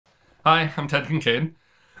Hi, I'm Ted Kincaid.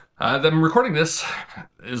 I'm recording this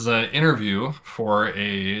is an interview for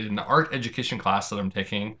an art education class that I'm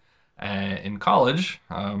taking in college.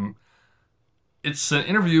 It's an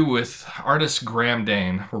interview with artist Graham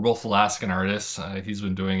Dane. We're both Alaskan artists. He's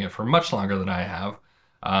been doing it for much longer than I have.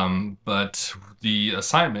 But the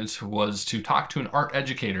assignment was to talk to an art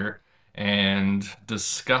educator and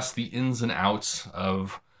discuss the ins and outs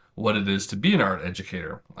of what it is to be an art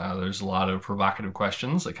educator. There's a lot of provocative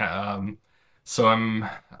questions. So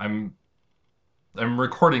I'm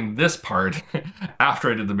recording this part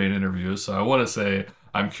after I did the main interview. So I want to say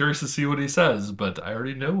I'm curious to see what he says, but I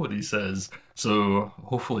already know what he says. So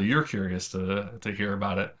hopefully you're curious to hear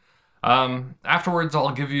about it. Afterwards,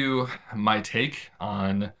 I'll give you my take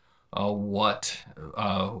on what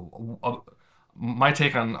my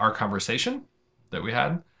take on our conversation that we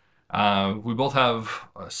had. We both have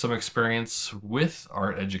some experience with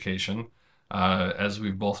art education, as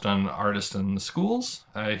we've both done artist in the schools.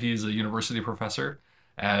 He's a university professor,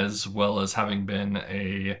 as well as having been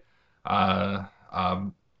uh,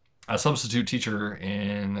 um, a substitute teacher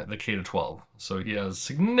in the K to 12. So he has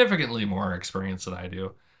significantly more experience than I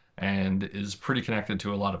do, and is pretty connected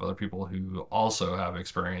to a lot of other people who also have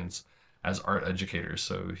experience as art educators.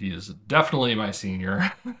 So he is definitely my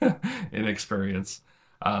senior in experience.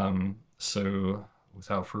 So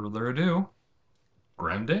without further ado,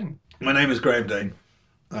 Graham Dane. My name is Graham Dane.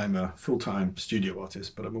 I'm a full-time studio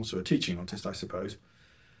artist, but I'm also a teaching artist, I suppose.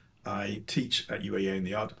 I teach at UAA in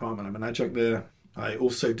the art department. I'm an adjunct there. I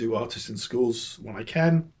also do artists in schools when I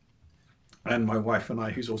can. And my wife and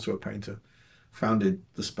I, who's also a painter, founded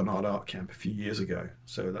the Spanard Art Camp a few years ago.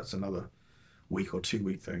 So that's another week or 2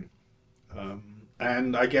 week thing.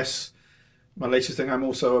 And I guess my latest thing, I'm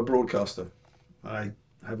also a broadcaster. I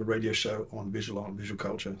have a radio show on visual art and visual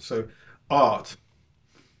culture. So art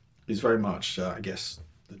is very much, I guess,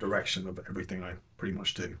 the direction of everything I pretty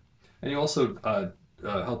much do. And you also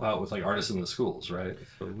help out with like artists in the schools, right?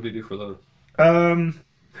 So what do you do for those?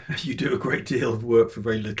 You do a great deal of work for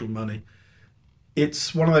very little money.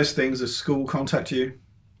 It's one of those things, a school contact you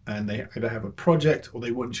and they either have a project or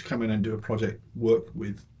they want you to come in and do a project work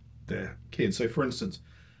with their kids. So for instance,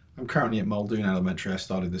 I'm currently at Muldoon Elementary. I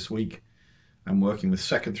started this week. I'm working with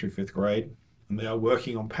 2nd through 5th grade and they are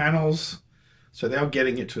working on panels. So they are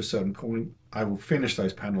getting it to a certain point. I will finish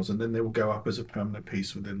those panels and then they will go up as a permanent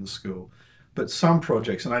piece within the school. But some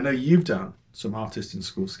projects, and I know you've done some artists in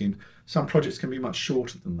school schemes, some projects can be much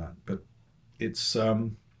shorter than that. But it's,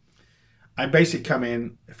 I basically come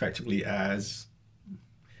in effectively as,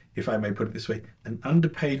 if I may put it this way, an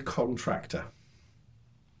underpaid contractor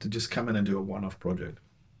to just come in and do a one-off project.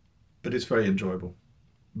 But it's very enjoyable,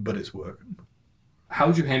 but it's work. How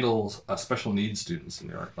would you handle special needs students in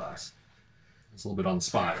your art class? It's a little bit on the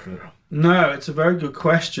spot. But... No, it's a very good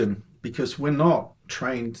question because we're not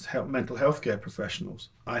trained mental health care professionals.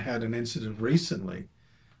 I had an incident recently.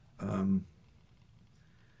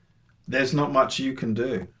 There's not much you can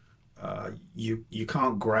do. You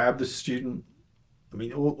can't grab the student. I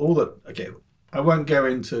mean, all that. Okay, I won't go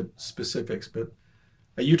into specifics, but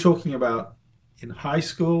are you talking about in high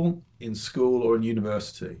school, in school, or in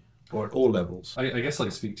university? Or at all levels? I guess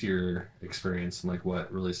like speak to your experience and like what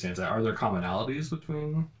really stands out. Are there commonalities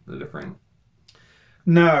between the different?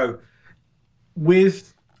 No.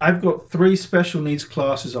 I've got 3 special needs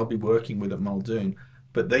classes I'll be working with at Muldoon,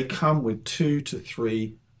 but they come with 2 to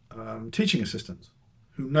 3 teaching assistants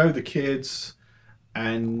who know the kids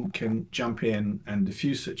and can jump in and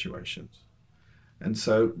diffuse situations. And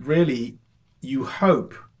so really you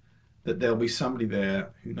hope that there'll be somebody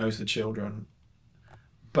there who knows the children.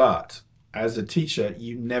 But as a teacher,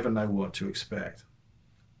 you never know what to expect.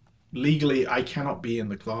 Legally, I cannot be in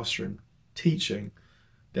the classroom teaching.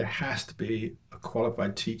 There has to be a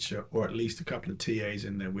qualified teacher or at least a couple of TAs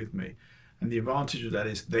in there with me. And the advantage of that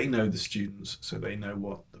is they know the students, so they know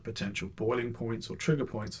what the potential boiling points or trigger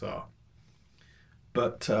points are.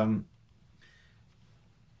 But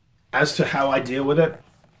as to how I deal with it,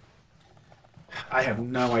 I have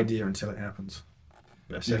no idea until it happens.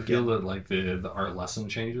 Do you feel that like the art lesson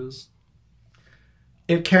changes?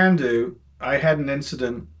 It can do. I had an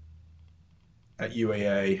incident at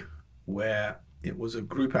UAA where it was a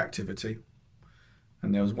group activity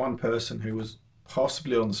and there was one person who was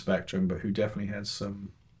possibly on the spectrum but who definitely had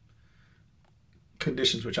some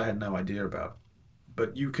conditions which I had no idea about.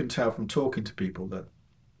 But you can tell from talking to people that,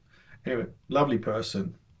 anyway, lovely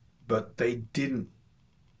person, but I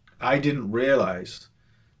didn't realize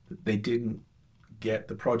that they didn't get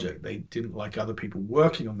the project. They didn't like other people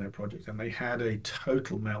working on their project and they had a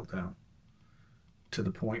total meltdown to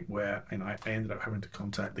the point where I ended up having to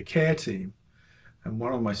contact the care team And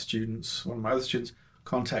one of my other students,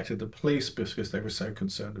 contacted the police because they were so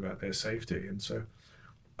concerned about their safety. And so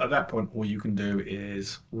at that point, all you can do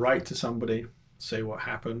is write to somebody, say what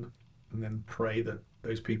happened, and then pray that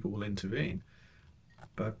those people will intervene.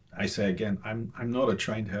 But I say again, I'm not a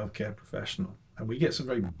trained healthcare professional, and we get some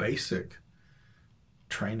very basic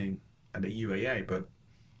training at a UAA, but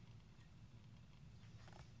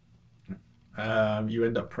you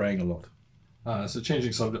end up praying a lot. So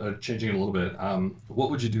changing it a little bit,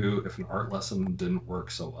 what would you do if an art lesson didn't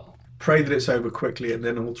work so well? Pray that it's over quickly and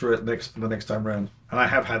then alter it the next time round. And I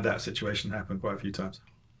have had that situation happen quite a few times.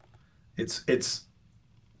 It's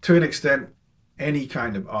to an extent, any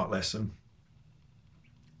kind of art lesson,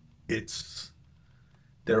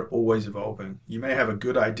 they're always evolving. You may have a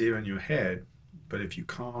good idea in your head, but if you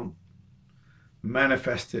can't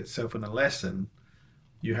manifest itself in a lesson,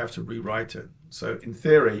 you have to rewrite it. So in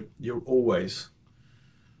theory, you're always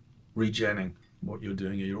regenning what you're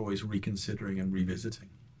doing, or you're always reconsidering and revisiting.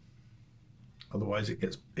 Otherwise it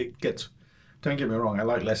gets, don't get me wrong, I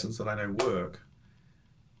like lessons that I know work,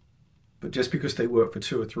 but just because they work for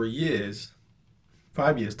 2 or 3 years,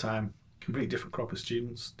 5 years time, completely different crop of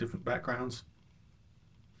students, different backgrounds.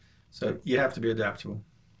 So you have to be adaptable.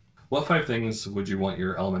 What 5 things would you want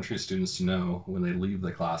your elementary students to know when they leave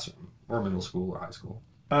the classroom, or middle school or high school?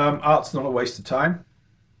 Art's not a waste of time.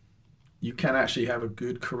 You can actually have a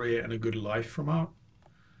good career and a good life from art.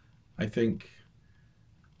 I think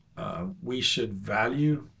we should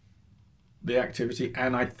value the activity,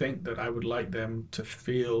 and I think that I would like them to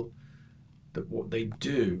feel that what they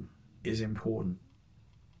do is important.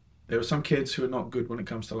 There are some kids who are not good when it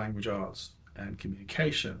comes to language arts and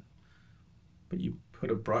communication, but you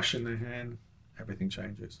put a brush in their hand, everything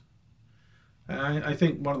changes. And I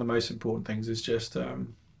think one of the most important things is just,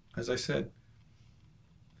 as I said,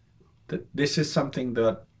 that this is something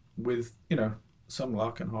that with, some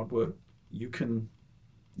luck and hard work, you can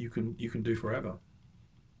do forever.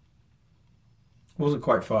 It wasn't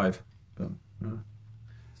quite 5, but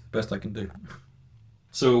it's the best I can do.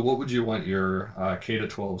 So what would you want your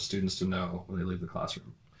K-12 students to know when they leave the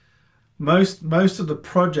classroom? Most of the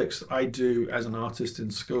projects I do as an artist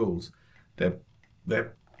in schools, they're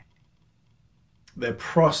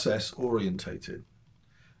process orientated,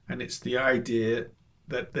 and it's the idea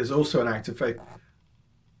that there's also an act of faith.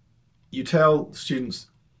 You tell students,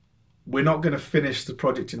 we're not going to finish the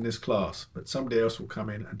project in this class, but somebody else will come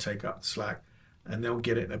in and take up the slack, and they'll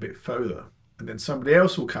get it a bit further, and then somebody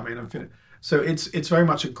else will come in and finish. So it's very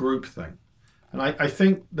much a group thing, and I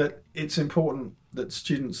think that it's important that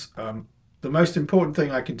students, the most important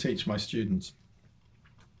thing I can teach my students,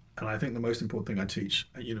 and I think the most important thing I teach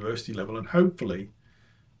at university level, and hopefully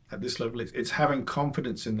at this level, it's having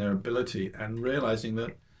confidence in their ability and realizing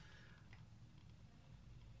that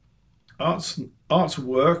art's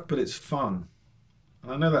work, but it's fun.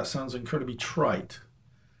 And I know that sounds incredibly trite,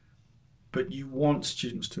 but you want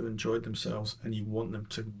students to enjoy themselves, and you want them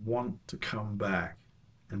to want to come back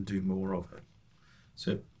and do more of it.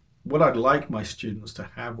 So what I'd like my students to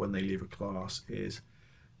have when they leave a class is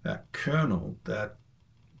that kernel that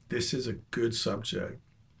this is a good subject,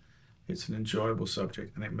 it's an enjoyable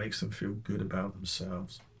subject, and it makes them feel good about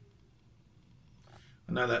themselves.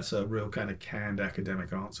 I know that's a real kind of canned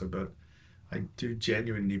academic answer, but I do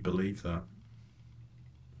genuinely believe that.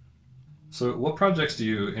 So what projects do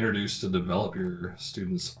you introduce to develop your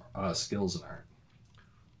students' skills in art?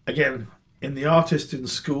 Again, in the artist in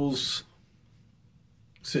schools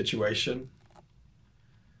situation,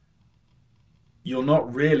 you're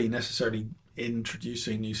not really necessarily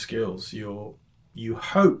introducing new skills. You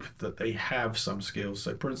hope that they have some skills.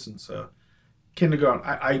 So for instance, kindergarten,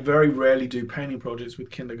 I very rarely do painting projects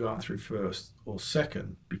with kindergarten through 1st or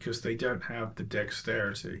 2nd because they don't have the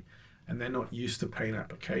dexterity and they're not used to paint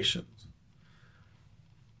applications.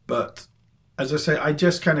 But as I say, I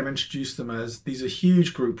just kind of introduce them as these are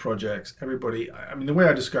huge group projects. Everybody, I mean, the way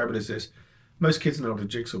I describe it is this: most kids know what a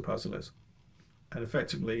jigsaw puzzle is, and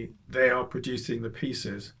effectively they are producing the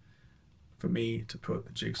pieces for me to put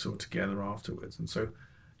the jigsaw together afterwards. And so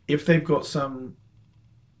if they've got some,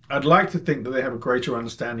 I'd like to think that they have a greater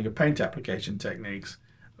understanding of paint application techniques,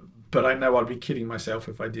 but I know I'd be kidding myself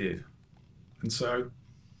if I did. And so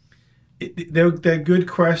they're good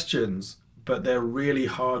questions, but they're really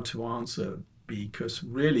hard to answer because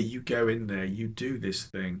really you go in there, you do this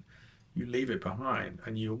thing, you leave it behind,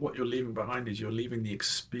 and what you're leaving behind is you're leaving the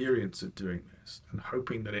experience of doing this and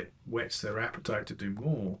hoping that it whets their appetite to do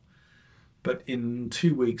more. But in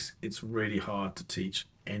 2 weeks, it's really hard to teach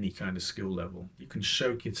any kind of skill level. You can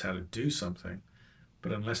show kids how to do something,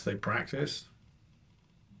 but unless they practice,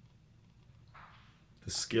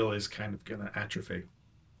 the skill is kind of going to atrophy.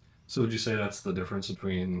 So would you say that's the difference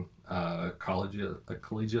between a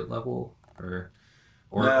collegiate level, or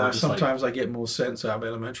No, just sometimes I get more sense out of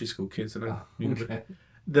elementary school kids than okay.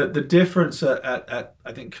 the difference at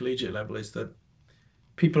I think collegiate level is that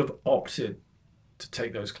people have opted to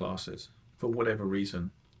take those classes for whatever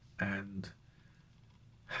reason, and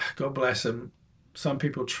God bless them. Some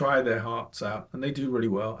people try their hearts out and they do really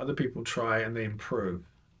well. Other people try and they improve,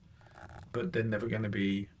 but they're never going to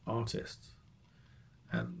be artists.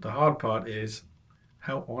 And the hard part is,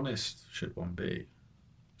 how honest should one be?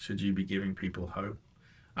 Should you be giving people hope?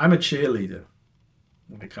 I'm a cheerleader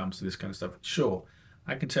when it comes to this kind of stuff. Sure,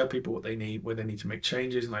 I can tell people what they need, where they need to make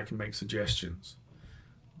changes, and I can make suggestions.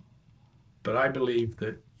 But I believe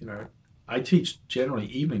that, I teach generally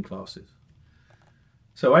evening classes.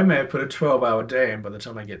 So I may have put a 12-hour day in by the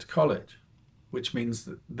time I get to college, which means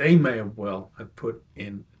that they may have put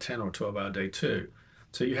in a 10 or 12-hour day too.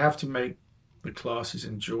 So you have to make the classes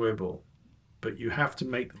enjoyable, but you have to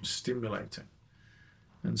make them stimulating.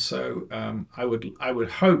 And so I would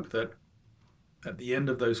hope that at the end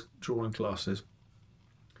of those drawing classes,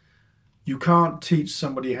 you can't teach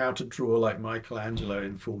somebody how to draw like Michelangelo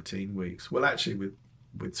in 14 weeks. Well, actually,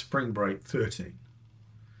 with spring break, 13.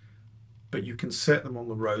 But you can set them on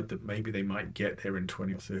the road that maybe they might get there in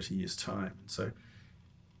 20 or 30 years' time. So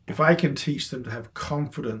if I can teach them to have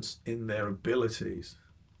confidence in their abilities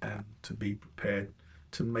and to be prepared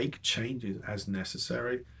to make changes as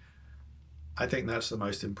necessary, I think that's the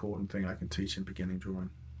most important thing I can teach in beginning drawing.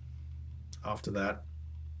 After that,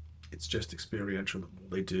 it's just experiential. The more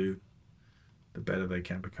they do, the better they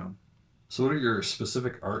can become. So what are your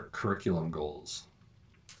specific art curriculum goals?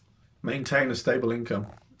 Maintain a stable income.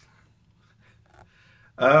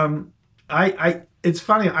 It's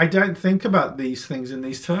funny, I don't think about these things in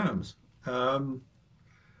these terms. In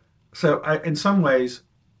some ways,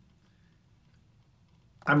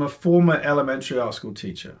 I'm a former elementary art school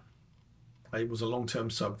teacher. I was a long-term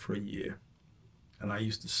sub for a year, and I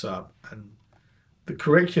used to sub. And the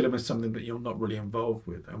curriculum is something that you're not really involved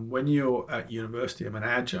with. And when you're at university, I'm an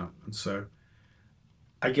adjunct. And so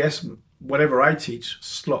I guess whatever I teach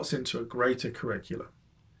slots into a greater curriculum.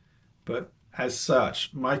 But as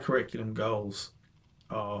such, my curriculum goals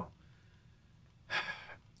are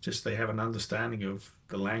just they have an understanding of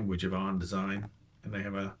the language of art and design, and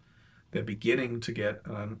they're beginning to get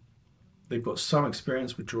they've got some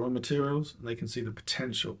experience with drawing materials, and they can see the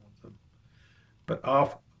potential of them. But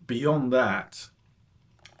beyond that,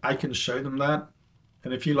 I can show them that.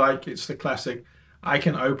 And if you like, it's the classic, I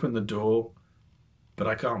can open the door, but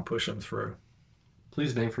I can't push them through.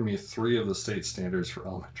 Please name for me 3 of the state standards for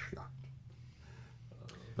elementary art.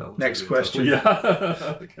 Next question.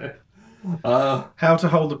 Yeah. Okay. How to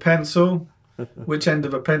hold a pencil, which end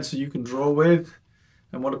of a pencil you can draw with,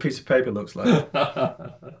 and what a piece of paper looks like.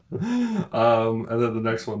 And then the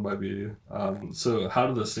next one might be, so how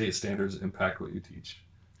do the state standards impact what you teach?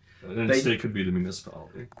 And the state could be the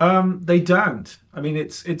municipality. They don't. I mean,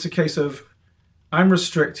 it's a case of I'm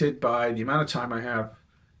restricted by the amount of time I have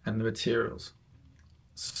and the materials.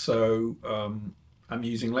 So I'm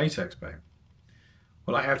using latex paint.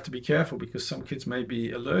 Well, I have to be careful because some kids may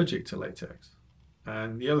be allergic to latex.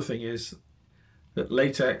 And the other thing is that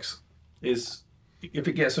latex is, if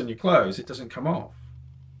it gets on your clothes, it doesn't come off.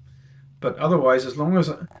 But otherwise, as long as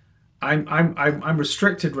I'm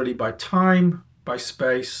restricted really by time, by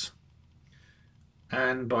space,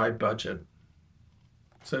 and by budget.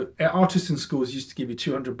 So artists in schools used to give you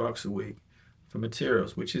 $200 a week for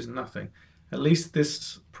materials, which is nothing. At least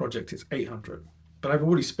this project is $800. But I've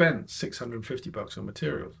already spent $650 on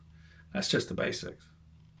materials. That's just the basics.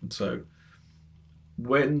 And so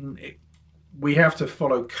we have to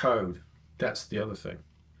follow code. That's the other thing.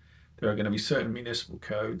 There are going to be certain municipal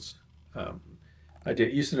codes. I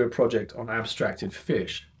used to do a project on abstracted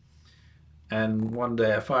fish. And one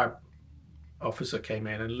day a fire officer came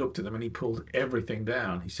in and looked at them and he pulled everything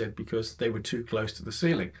down. He said because they were too close to the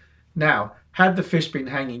ceiling. Now, had the fish been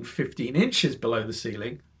hanging 15 inches below the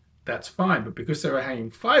ceiling, that's fine. But because they were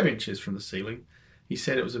hanging 5 inches from the ceiling, he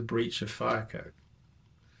said it was a breach of fire code.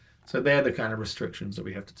 So they're the kind of restrictions that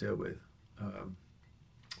we have to deal with.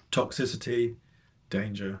 Toxicity,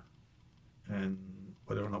 danger, and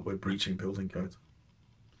whether or not we're breaching building codes.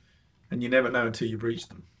 And you never know until you breach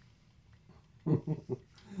them.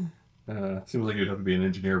 Seems like you'd have to be an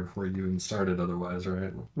engineer before you even started otherwise,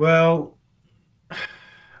 right? Well,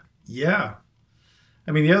 yeah.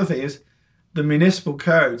 I mean, the other thing is the municipal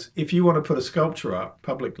codes, if you want to put a sculpture up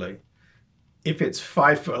publicly, if it's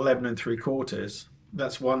 5'11" and 3/4,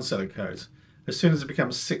 that's one set of codes. As soon as it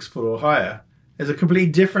becomes 6 foot or higher, There's a completely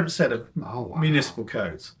different set of Oh, wow. municipal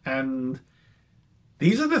codes. And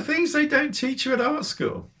these are the things they don't teach you at art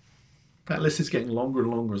school. That list is getting longer and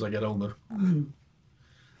longer as I get older.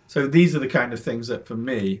 So these are the kind of things that, for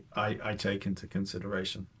me, I take into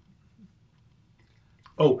consideration.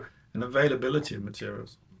 Oh, and availability of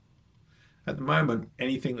materials. At the moment,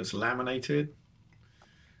 anything that's laminated.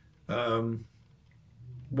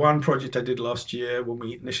 One project I did last year, when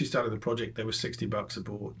we initially started the project, they were $60 a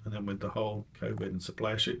board, and then with the whole COVID and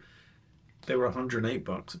supply issue, they were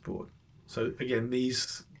 $108 a board. So again,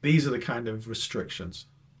 these are the kind of restrictions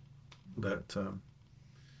that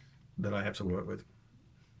that I have to work with.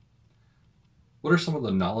 What are some of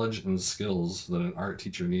the knowledge and skills that an art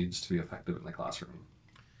teacher needs to be effective in the classroom?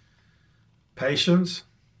 Patience.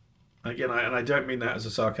 Again, and I don't mean that as a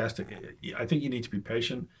sarcastic. I think you need to be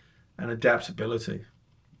patient, and adaptability,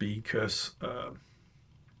 because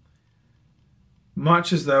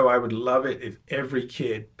much as though I would love it if every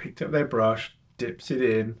kid picked up their brush, dips it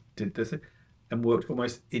in, did this, and worked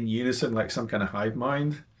almost in unison like some kind of hive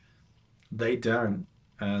mind, they don't.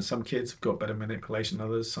 Some kids have got better manipulation than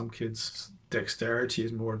others. Some kids' dexterity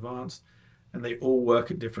is more advanced, and they all work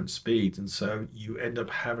at different speeds. And so you end up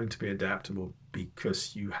having to be adaptable,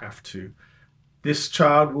 because you have to. This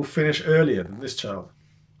child will finish earlier than this child.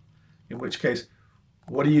 In which case,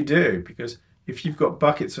 what do? Because if you've got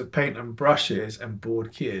buckets of paint and brushes and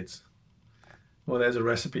bored kids, well, there's a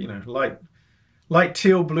recipe, light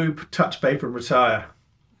teal blue, touch paper and retire.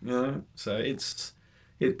 So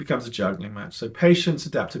it becomes a juggling match. So patience,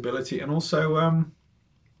 adaptability, and also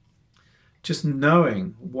just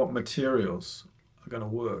knowing what materials are going to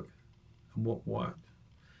work and what won't.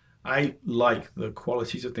 I like the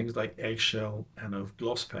qualities of things like eggshell and of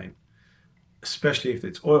gloss paint, especially if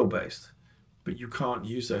it's oil-based, but you can't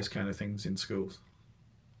use those kind of things in schools.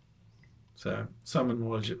 So some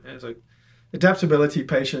knowledge, adaptability,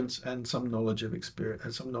 patience, and some knowledge of experience,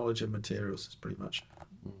 and some knowledge of materials is pretty much,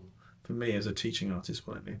 for me as a teaching artist,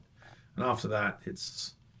 what I need. And after that,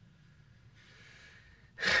 it's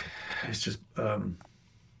just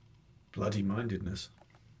bloody mindedness.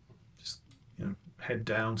 Just, head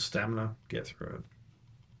down, stamina, get through it.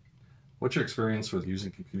 What's your experience with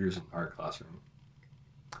using computers in art classroom?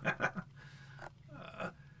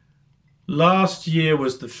 Last year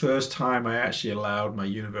was the first time I actually allowed my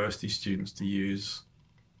university students to use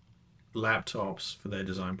laptops for their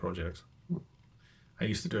design projects. I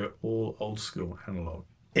used to do it all old school, analog.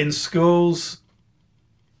 In schools,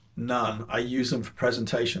 none. I use them for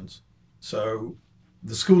presentations. So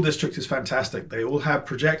the school district is fantastic. They all have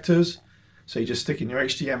projectors. So you just stick in your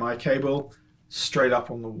HDMI cable straight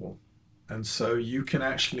up on the wall. And so you can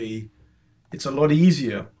actually, it's a lot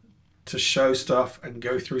easier to show stuff and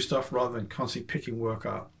go through stuff rather than constantly picking work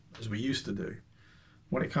up as we used to do.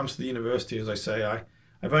 When it comes to the university, as I say,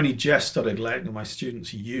 I've only just started letting my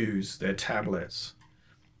students use their tablets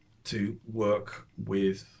to work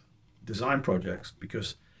with design projects,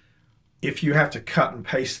 because if you have to cut and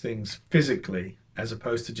paste things physically as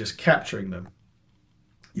opposed to just capturing them,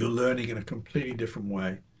 you're learning in a completely different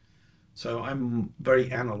way. So I'm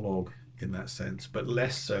very analog in that sense, but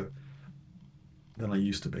less so than I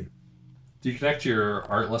used to be. Do you connect your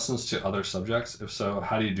art lessons to other subjects? If so,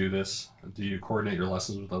 how do you do this? Do you coordinate your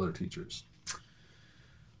lessons with other teachers?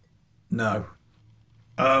 No.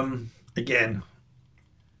 Again,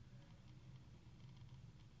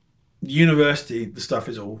 university, the stuff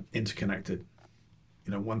is all interconnected.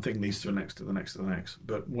 One thing leads to the next, to the next, to the next.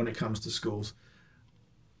 But when it comes to schools,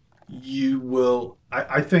 you will,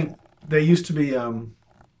 I think there used to be,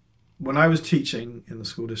 when I was teaching in the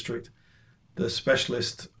school district, the art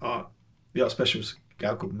specialist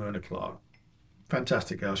gal called Myrna Clark,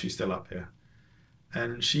 fantastic gal, she's still up here.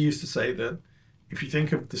 And she used to say that if you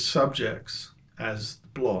think of the subjects as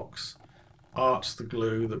blocks, art's the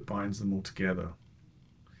glue that binds them all together.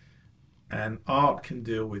 And art can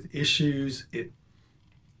deal with issues, it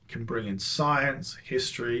can bring in science,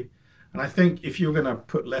 history. And I think if you're going to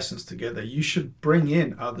put lessons together, you should bring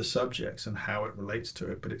in other subjects and how it relates to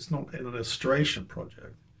it, but it's not an illustration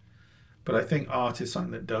project. But I think art is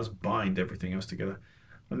something that does bind everything else together.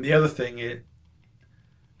 And the other thing is,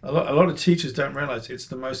 a lot of teachers don't realize it's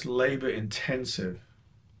the most labor-intensive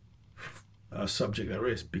subject there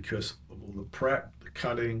is, because of all the prep, the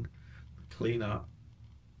cutting, the cleanup.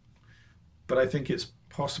 But I think it's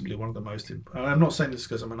possibly one of the most, and I'm not saying this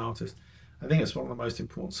because I'm an artist, I think it's one of the most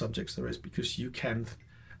important subjects there is, because you can,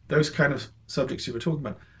 those kind of subjects you were talking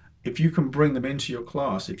about, if you can bring them into your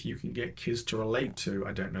class, if you can get kids to relate to,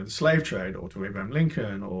 I don't know, the slave trade, or to Abraham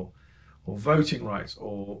Lincoln, or voting rights,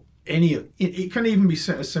 or it can even be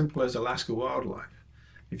as simple as Alaska wildlife.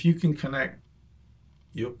 If you can connect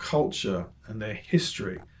your culture and their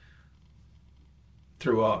history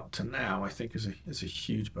through art to now, I think is a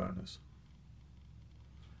huge bonus.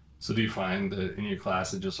 So do you find that in your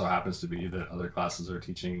class it just so happens to be that other classes are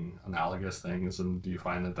teaching analogous things, and do you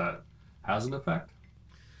find that that has an effect?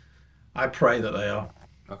 I pray that they are,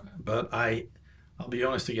 Okay. but I'll be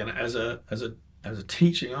honest again, as a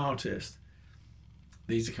teaching artist,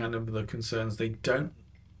 these are kind of the concerns. They don't.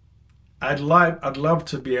 I'd love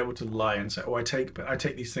to be able to lie and say, oh, I take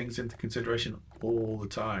these things into consideration all the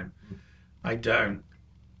time. I don't.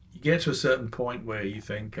 You get to a certain point where you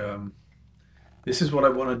think, this is what I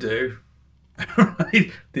want to do.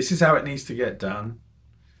 Right? This is how it needs to get done.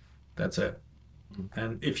 That's it.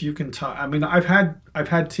 And if you can I mean, I've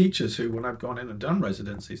had teachers who, when I've gone in and done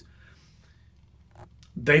residencies,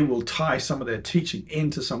 they will tie some of their teaching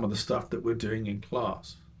into some of the stuff that we're doing in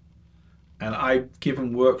class. And I've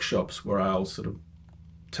given workshops where I'll sort of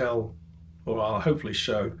tell, or I'll hopefully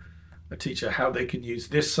show a teacher how they can use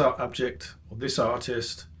this subject or this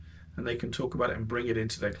artist, and they can talk about it and bring it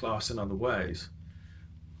into their class in other ways.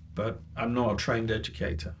 But I'm not a trained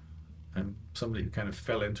educator. I'm somebody who kind of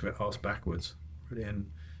fell into it ass backwards, really, and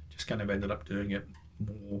just kind of ended up doing it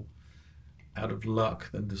more out of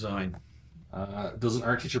luck than design. Does an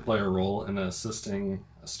art teacher play a role in assisting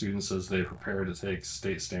students as they prepare to take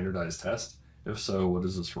state standardized tests? If so, what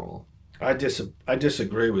is this role? I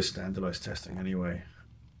disagree with standardized testing anyway.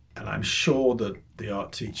 And I'm sure that the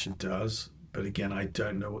art teacher does, but again, I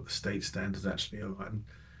don't know what the state standards actually are. And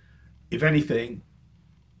if anything...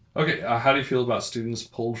 Okay, how do you feel about students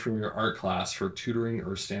pulled from your art class for tutoring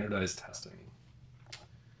or standardized testing?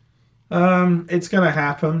 It's going to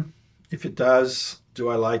happen. If it does, do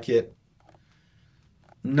I like it?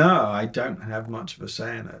 No, I don't have much of a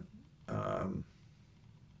say in it.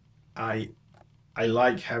 I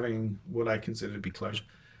like having what I consider to be closure.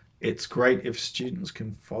 It's great if students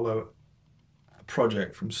can follow a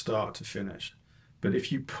project from start to finish. But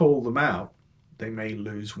if you pull them out, they may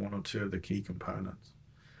lose one or two of the key components.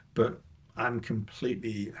 But I'm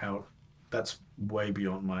completely out. That's way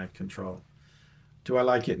beyond my control. Do I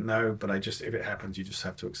like it? No, but if it happens, you just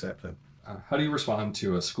have to accept it. How do you respond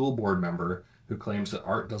to a school board member who claims that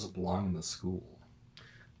art doesn't belong in the school?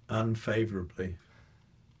 Unfavorably.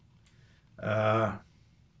 Well,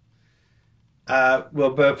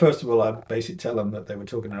 but first of all, I basically tell them that they were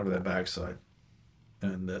talking out of their backside,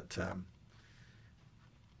 and that,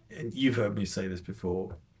 and you've heard me say this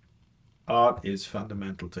before, art is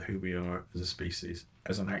fundamental to who we are as a species.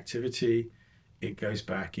 As an activity, it goes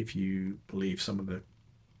back, if you believe some of the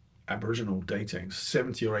Aboriginal dating,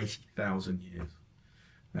 70 or 80,000 years.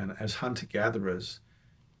 And as hunter-gatherers,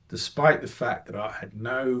 despite the fact that art had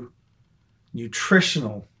no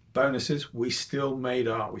nutritional bonuses, we still made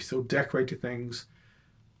art. We still decorated things.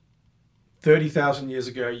 30,000 years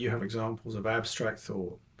ago, you have examples of abstract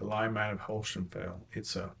thought. The Lion Man of Holstenfeld.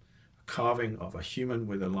 It's a carving of a human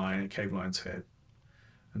with a cave lion's head.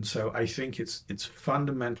 And so I think it's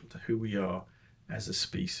fundamental to who we are as a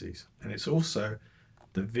species. And it's also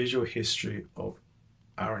the visual history of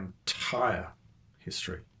our entire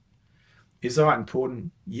history. Is art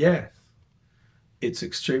important? Yes. It's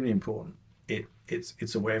extremely important.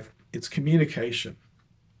 It's a way of, it's communication.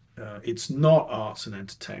 It's not arts and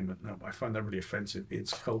entertainment. No, I find that really offensive.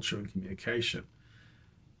 It's culture and communication.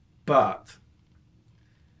 But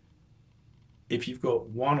if you've got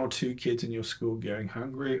one or two kids in your school going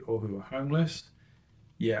hungry or who are homeless,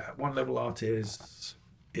 yeah, at one level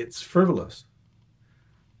it's frivolous.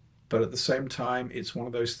 But at the same time, it's one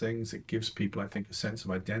of those things that gives people, I think, a sense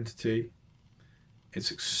of identity.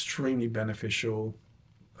 It's extremely beneficial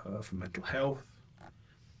for mental health.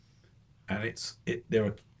 And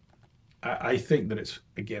I think that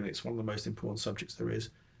it's one of the most important subjects there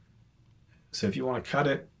is. So if you want to cut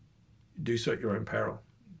it, do so at your own peril.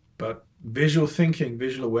 But visual thinking,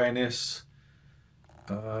 visual awareness,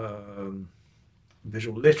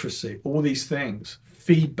 visual literacy, all these things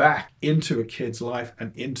feed back into a kid's life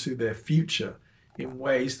and into their future in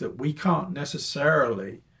ways that we can't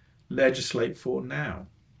necessarily legislate for now.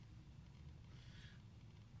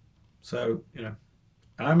 So,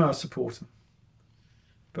 I'm a supporter,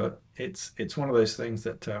 but it's one of those things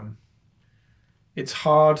that it's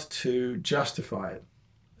hard to justify it,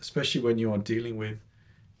 especially when you are dealing with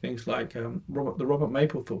things like the Robert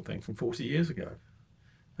Mapplethorpe thing from 40 years ago.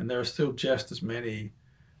 And there are still just as many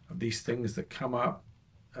of these things that come up.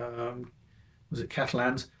 Was it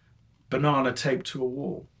Catalan's banana taped to a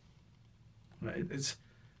wall?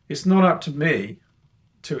 It's not up to me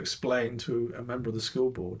to explain to a member of the school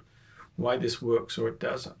board why this works or it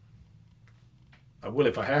doesn't. I will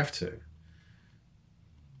if I have to.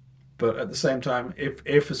 But at the same time,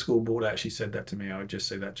 if a school board actually said that to me, I would just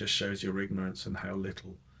say that just shows your ignorance and how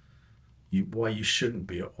little why you shouldn't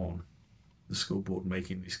be on the school board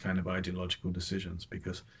making these kind of ideological decisions,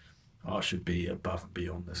 because art should be above and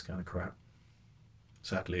beyond this kind of crap.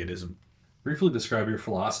 Sadly, it isn't. Briefly describe your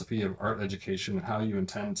philosophy of art education and how you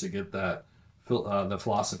intend to get that the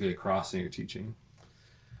philosophy across in your teaching.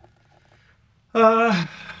 I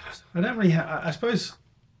don't really I suppose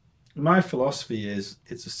my philosophy is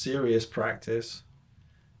it's a serious practice.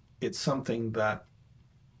 It's something that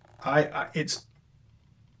I'm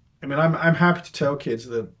happy to tell kids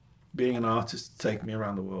that being an artist to take me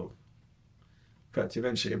around the world. In fact,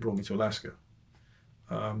 eventually it brought me to Alaska.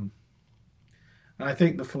 And I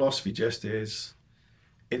think the philosophy just is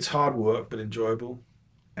it's hard work but enjoyable,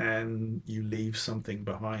 and you leave something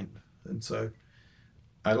behind. And so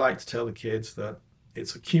I like to tell the kids that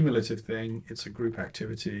it's a cumulative thing, it's a group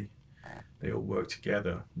activity, they all work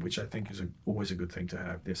together, which I think is always a good thing to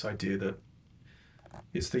have. This idea that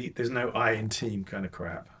there's no I in team kind of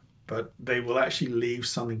crap, but they will actually leave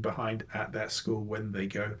something behind at that school when they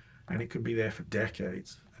go, and it could be there for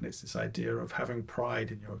decades. And it's this idea of having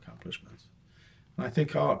pride in your accomplishments. And I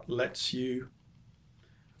think art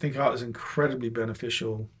is incredibly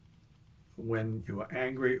beneficial when you are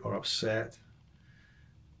angry or upset.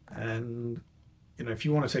 And, if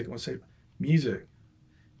you want to take it one step, music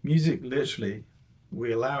literally,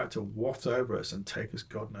 we allow it to waft over us and take us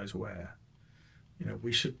God knows where.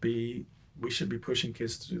 We should be pushing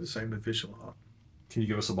kids to do the same with visual art. Can you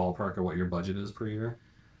give us a ballpark of what your budget is per year?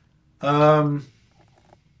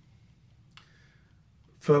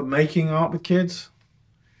 For making art with kids,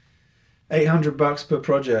 $800 per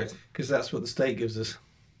project, because that's what the state gives us.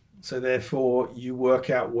 So therefore, you work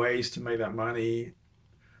out ways to make that money.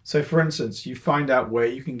 So for instance, you find out where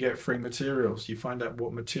you can get free materials. You find out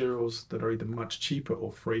what materials that are either much cheaper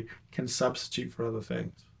or free can substitute for other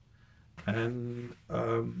things. And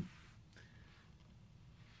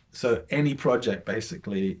so any project,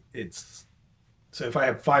 basically, so if I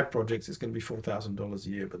have 5 projects, it's going to be $4,000 a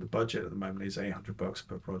year, but the budget at the moment is $800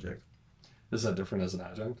 per project. Is that different as an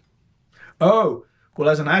adjunct? Oh, well,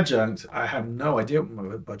 as an adjunct, I have no idea what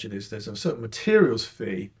my budget is. There's a certain materials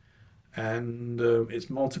fee, and it's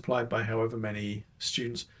multiplied by however many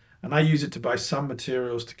students. And I use it to buy some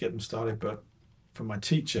materials to get them started, but for my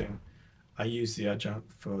teaching, I use the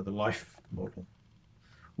adjunct for the life model,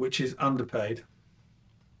 which is underpaid.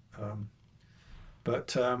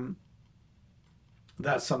 But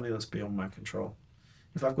that's something that's beyond my control.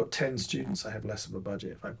 If I've got 10 students, I have less of a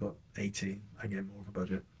budget. If I've got 18, I get more of a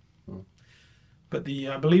budget. But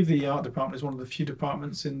I believe the art department is one of the few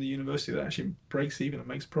departments in the university that actually breaks even and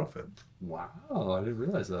makes profit. Wow, I didn't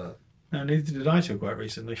realize that. No, neither did I till quite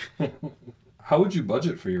recently. How would you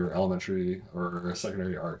budget for your elementary or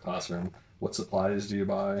secondary art classroom? What supplies do you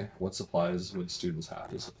buy? What supplies would students have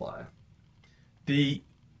to supply? The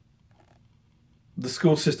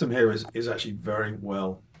school system here is actually very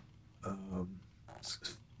well.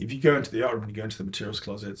 If you go into the art room and you go into the materials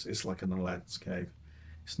closet, it's like an Aladdin's cave.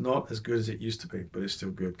 It's not as good as it used to be, but it's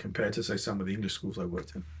still good compared to, say, some of the English schools I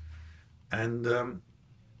worked in. And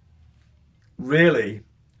really,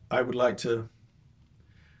 I would like to.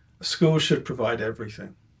 A school should provide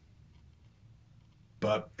everything,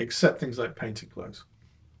 but except things like painting clothes.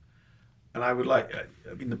 And I would like.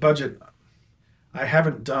 The budget. I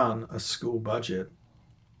haven't done a school budget,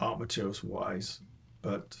 art materials wise,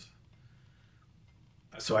 but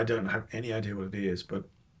so I don't have any idea what it is. But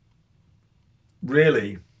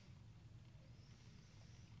really,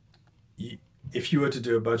 if you were to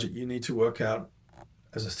do a budget, you need to work out,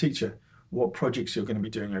 as a teacher, what projects you're going to be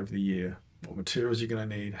doing over the year, what materials you're going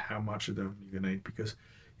to need, how much of them you're going to need. Because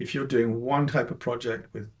if you're doing one type of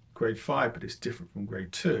project with grade 5, but it's different from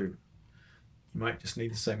grade 2, you might just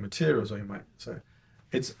need the same materials, or you might. So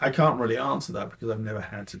I can't really answer that because I've never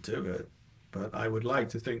had to do it. But I would like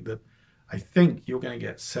to think that I think you're going to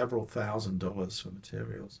get several $1,000s for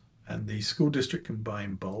materials. And the school district can buy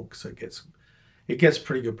in bulk, so it gets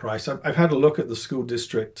pretty good price. I've had a look at the school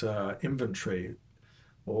district inventory,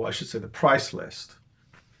 or I should say the price list,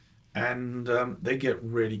 and they get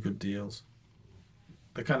really good deals.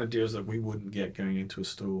 The kind of deals that we wouldn't get going into a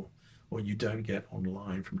store, or you don't get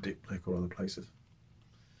online from Dick Blick or other places.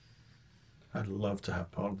 I'd love to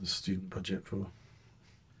have part of the student budget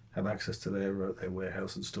have access to their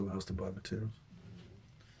warehouse and storehouse to buy materials.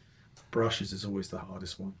 Brushes is always the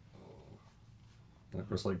hardest one. And of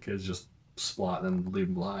course, like, kids just splot and then leave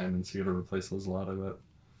them blind, and so you got to replace those a lot, I bet.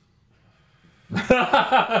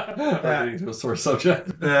 Getting to a sore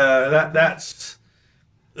subject. That's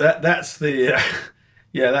the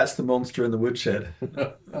Yeah, that's the monster in the woodshed.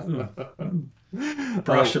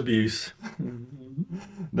 Brush abuse.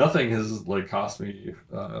 Nothing has like cost me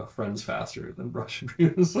friends faster than brush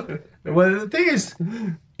abuse. Well, the thing is,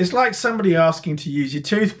 it's like somebody asking to use your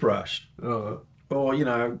toothbrush, uh,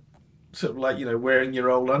 or sort of like wearing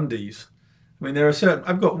your old undies. I mean, there are certain.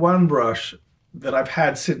 I've got one brush that I've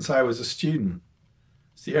had since I was a student.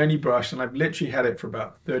 It's the only brush, and I've literally had it for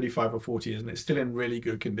about 35 or 40 years, and it's still in really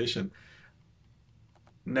good condition.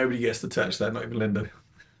 Nobody gets to touch that, not even Linda.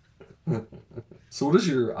 So what does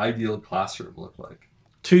your ideal classroom look like?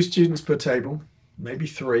 2 students per table, maybe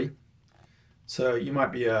 3. So you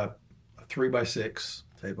might be a 3x6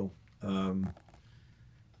 table.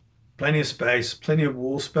 Plenty of space, plenty of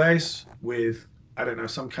wall space with, I don't know,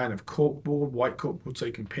 some kind of corkboard, white corkboard so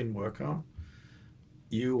you can pin work on.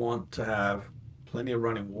 You want to have plenty of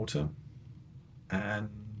running water, and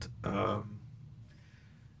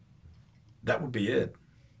that would be it.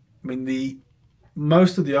 I mean,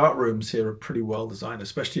 most of the art rooms here are pretty well designed,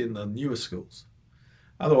 especially in the newer schools.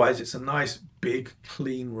 Otherwise, it's a nice, big,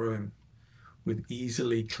 clean room with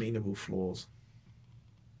easily cleanable floors.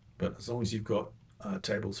 But as long as you've got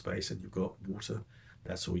table space and you've got water,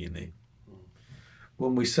 that's all you need.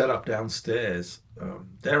 When we set up downstairs,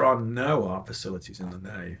 there are no art facilities in the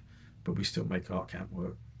nave, but we still make art camp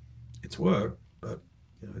work. It's work, but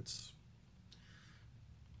it's...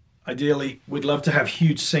 Ideally, we'd love to have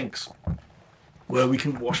huge sinks where we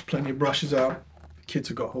can wash plenty of brushes out. Kids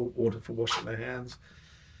have got whole water for washing their hands.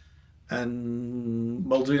 And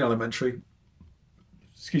Muldoon Elementary,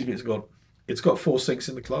 it's got 4 sinks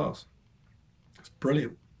in the class. It's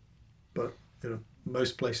brilliant, but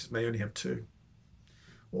most places may only have 2,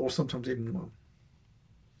 or sometimes even 1.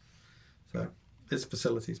 So it's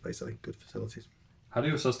facilities, basically, good facilities. How do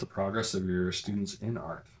you assess the progress of your students in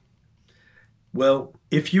art? Well,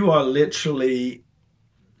 if you are literally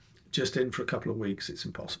just in for a couple of weeks, it's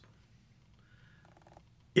impossible.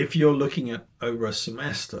 If you're looking at over a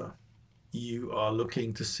semester, you are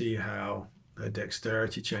looking to see how their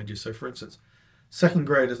dexterity changes. So for instance, 2nd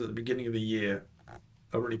graders at the beginning of the year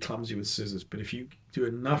are really clumsy with scissors, but if you do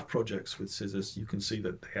enough projects with scissors, you can see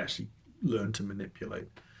that they actually learn to manipulate.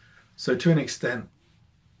 So to an extent,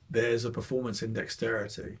 there's a performance in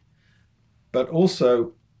dexterity, but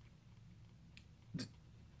also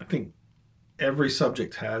I think every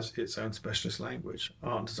subject has its own specialist language.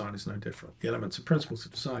 Art and design is no different. The elements and principles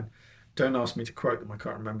of design. Don't ask me to quote them. I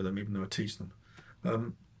can't remember them, even though I teach them.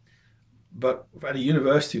 But at a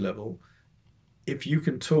university level, if you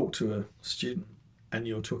can talk to a student and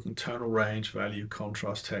you're talking tonal range, value,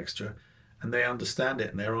 contrast, texture, and they understand it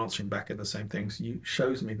and they're answering back at the same things,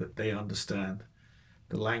 shows me that they understand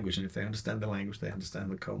the language. And if they understand the language, they understand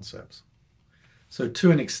the concepts. So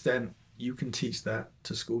to an extent, you can teach that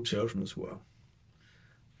to school children as well.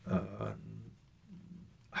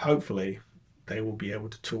 Hopefully, they will be able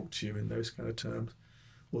to talk to you in those kind of terms.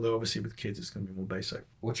 Although obviously with kids, it's going to be more basic.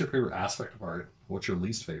 What's your favorite aspect of art? What's your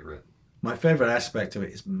least favorite? My favorite aspect of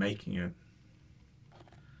it is making it.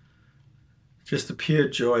 Just the pure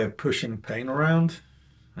joy of pushing paint around.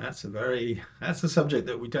 That's a subject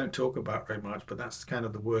that we don't talk about very much, but that's kind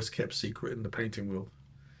of the worst kept secret in the painting world.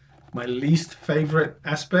 My least favorite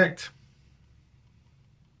aspect,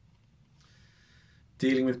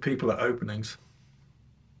 dealing with people at openings.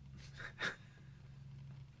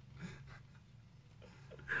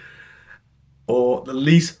 Or the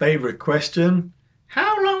least favorite question,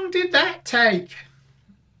 how long did that take?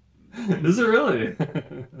 Is it really?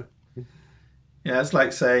 Yeah, it's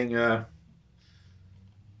like saying, well,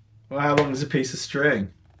 how long is a piece of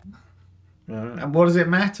string? And what does it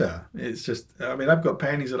matter? It's just, I mean, I've got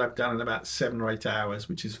paintings that I've done in about 7 or 8 hours,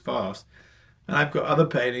 which is fast. And I've got other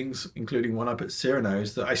paintings, including one up at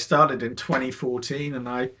Cyrano's, that I started in 2014 and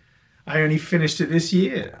I only finished it this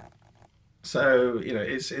year. So,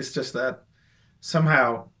 it's just that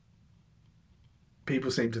somehow people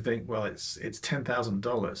seem to think, well, it's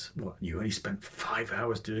 $10,000. What, you only spent 5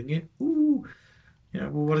 hours doing it? Ooh, well,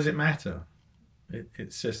 what does it matter?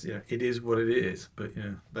 It's just, it is what it is. But,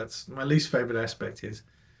 that's my least favorite aspect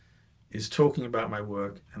is talking about my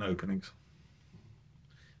work and openings.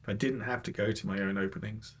 If I didn't have to go to my own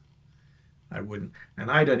openings, I wouldn't. And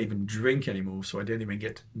I don't even drink anymore, so I don't even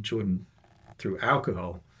get to enjoy them through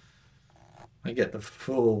alcohol. I get the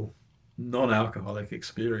full non-alcoholic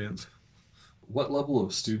experience. What level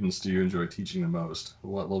of students do you enjoy teaching the most?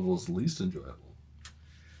 What level is least enjoyable?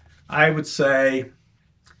 I would say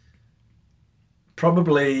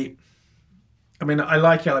probably, I mean, I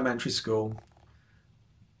like elementary school.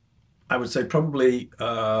 I would say probably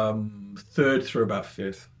 3rd through about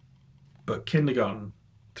 5th. But kindergarten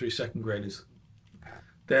through 2nd grade is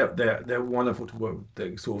they're wonderful to work with. They're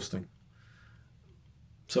exhausting.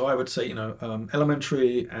 So I would say,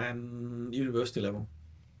 elementary and university level,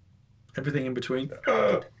 everything in between.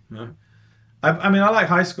 No. I mean, I like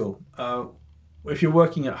high school. If you're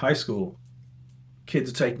working at high school,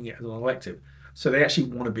 kids are taking it as an elective, so they actually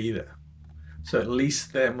want to be there. So at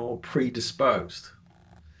least they're more predisposed.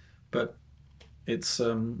 But it's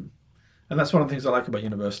and that's one of the things I like about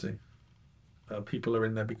university. People are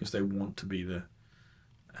in there because they want to be there,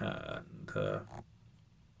 and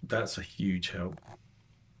that's a huge help.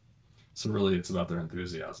 So really, it's about their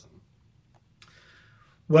enthusiasm.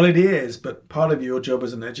 Well, it is, but part of your job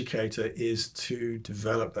as an educator is to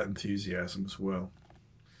develop that enthusiasm as well.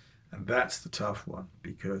 And that's the tough one,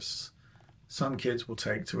 because some kids will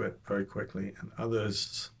take to it very quickly, and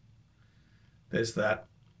others, there's that,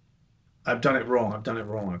 I've done it wrong, I've done it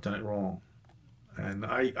wrong, I've done it wrong. And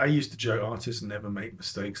I used to joke, artists never make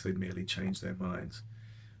mistakes, they merely change their minds,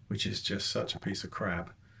 which is just such a piece of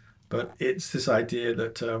crap. But it's this idea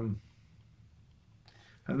that, and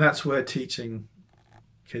that's where teaching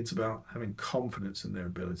kids about having confidence in their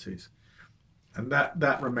abilities. And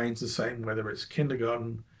that remains the same whether it's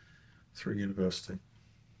kindergarten through university.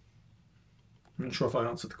 I'm not sure if I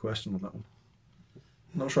answered the question on that one.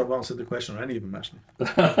 I'm not sure I've answered the question on any of them, actually.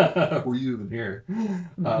 Were you even here?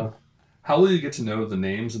 How will you get to know the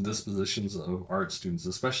names and dispositions of art students,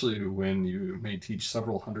 especially when you may teach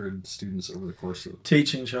several hundred students over the course of...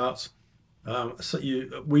 Teaching charts.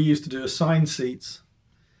 We used to do assigned seats,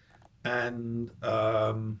 and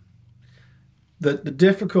the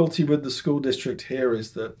difficulty with the school district here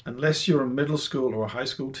is that unless you're a middle school or a high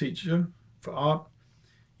school teacher for art,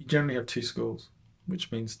 you generally have two schools,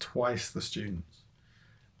 which means twice the students.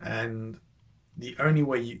 And the only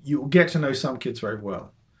way you'll get to know some kids very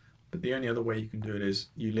well, but the only other way you can do it is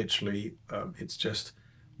you literally, it's just,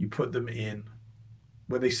 you put them in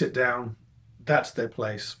where they sit down, that's their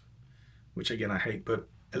place, which again I hate, but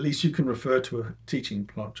at least you can refer to a teaching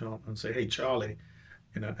plot chart and say, hey, Charlie,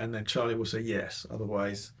 and then Charlie will say yes,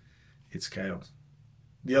 otherwise it's chaos.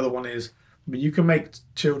 The other one is, I mean, you can make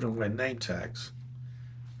children wear name tags,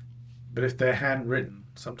 but if they're handwritten,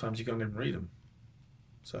 sometimes you can't even read them.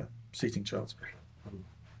 So, seating charts,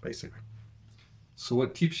 basically. So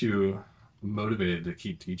what keeps you motivated to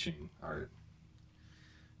keep teaching art?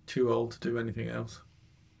 Too old to do anything else.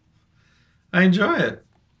 I enjoy it.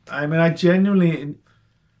 I mean, I genuinely...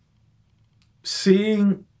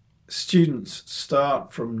 Seeing students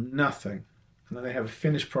start from nothing and then they have a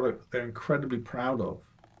finished product that they're incredibly proud of,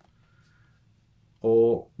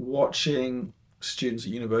 or watching students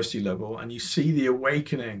at university level and you see the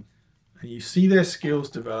awakening and you see their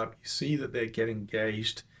skills develop, you see that they get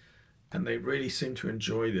engaged and they really seem to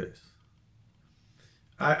enjoy this.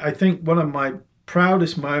 I think one of my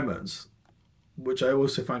proudest moments, which I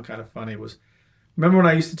also find kind of funny, was, remember when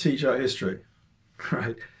I used to teach art history,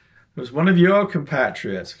 right? It was one of your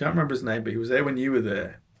compatriots, I can't remember his name, but he was there when you were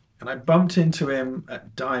there. And I bumped into him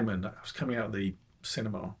at Diamond. I was coming out of the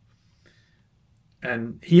cinema.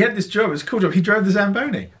 And he had this job, it was a cool job. He drove the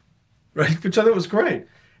Zamboni, right? Which I thought was great.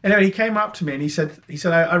 Anyway, he came up to me and he said,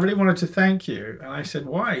 I really wanted to thank you. And I said,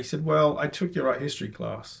 why? He said, well, I took your art history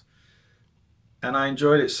class and I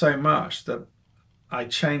enjoyed it so much that I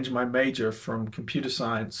changed my major from computer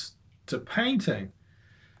science to painting.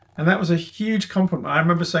 And that was a huge compliment. I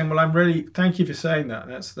remember saying, well, thank you for saying that.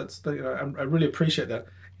 I really appreciate that.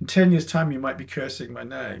 In 10 years' time, you might be cursing my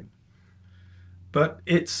name. But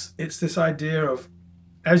it's this idea of,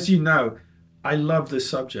 as you know, I love this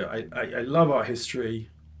subject. I love art history.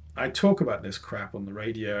 I talk about this crap on the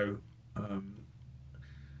radio.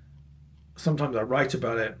 Sometimes I write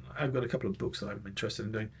about it. I've got a couple of books that I'm interested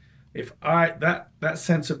in doing. If that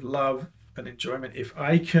sense of love and enjoyment, if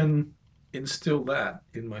I can instill that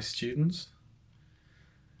in my students,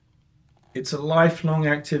 it's a lifelong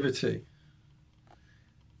activity.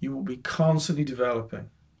 You will be constantly developing,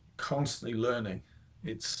 constantly learning.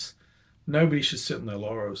 Nobody should sit on their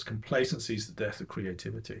laurels. Complacency is the death of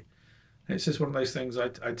creativity. And it's just one of those things I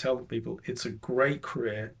tell people, it's a great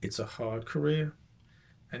career, it's a hard career,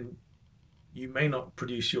 and you may not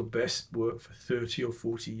produce your best work for 30 or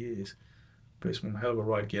 40 years, but it's one hell of a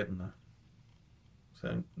ride getting there.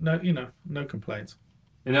 So no complaints.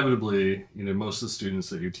 Inevitably, most of the students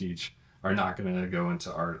that you teach are not going to go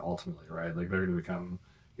into art ultimately, right? Like they're going to become,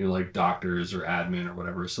 like doctors or admin or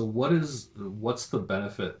whatever. So what's the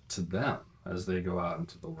benefit to them as they go out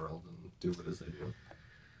into the world and do what it is they do?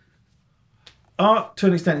 Art, to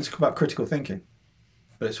an extent, is about critical thinking,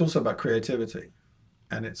 but it's also about creativity,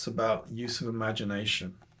 and it's about use of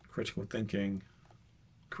imagination, critical thinking.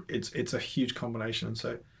 It's a huge combination, and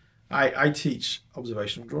so I teach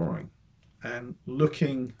observational drawing, and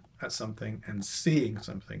looking at something and seeing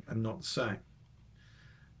something are not the same.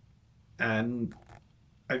 And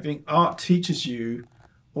I think art teaches you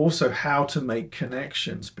also how to make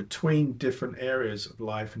connections between different areas of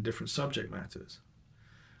life and different subject matters.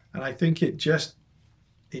 And I think it just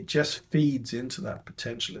feeds into that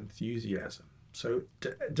potential enthusiasm. So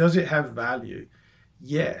does it have value?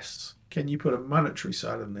 Yes. Can you put a monetary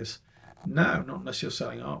side on this? No, not unless you're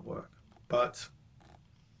selling artwork. But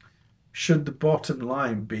should the bottom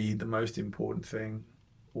line be the most important thing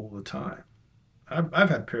all the time? I've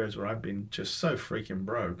had periods where I've been just so freaking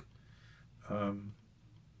broke.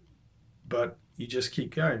 But you just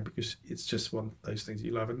keep going because it's just one of those things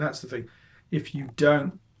you love. And that's the thing. If you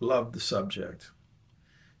don't love the subject,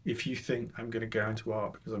 if you think I'm going to go into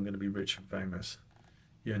art because I'm going to be rich and famous,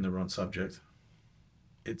 you're in the wrong subject.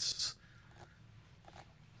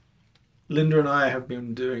 Linda and I have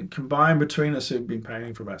been doing, combined between us, who've been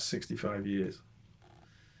painting for about 65 years.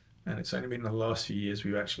 And it's only been in the last few years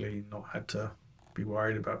we've actually not had to be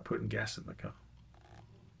worried about putting gas in the car.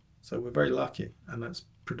 So we're very lucky, and that's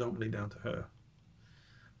predominantly down to her.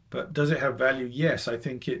 But does it have value? Yes, I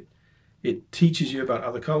think it teaches you about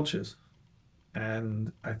other cultures.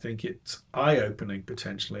 And I think it's eye-opening,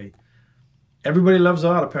 potentially. Everybody loves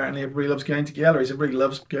art, apparently. Everybody loves going to galleries. Everybody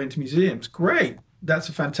loves going to museums. Great. That's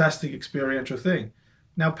a fantastic experiential thing.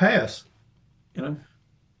 Now pay us,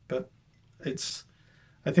 But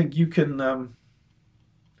I think you can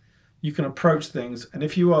approach things, and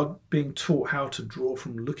if you are being taught how to draw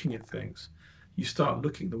from looking at things, you start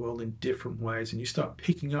looking at the world in different ways, and you start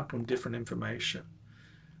picking up on different information,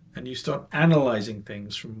 and you start analyzing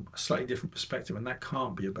things from a slightly different perspective, and that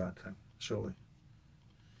can't be a bad thing, surely.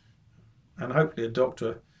 And hopefully a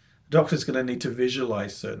doctor's going to need to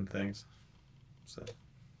visualize certain things. So,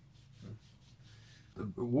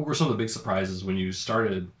 what were some of the big surprises when you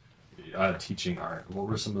started teaching art? What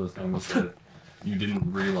were some of the things that you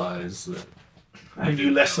didn't realize that I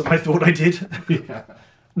knew less than I thought I did? Yeah.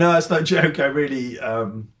 No, it's no joke. I really,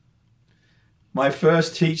 my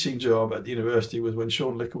first teaching job at the university was when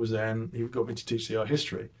Sean Licker was there, and he got me to teach the art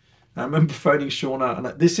history. And I remember phoning Sean out,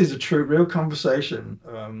 and this is a true, real conversation.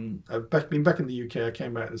 I've been back in the UK. I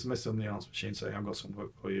came back this semester on the Arts Machine saying, I've got some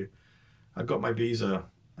work for you. I got my visa,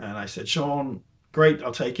 and I said, Sean, great,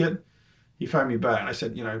 I'll take it. He phoned me back, and I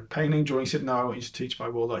said, painting, drawing. He said, no, I want you to teach my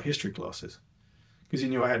world art history classes, because he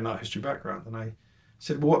knew I had an art history background. And I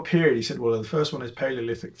said, well, what period? He said, well, the first one is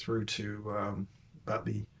Paleolithic through to about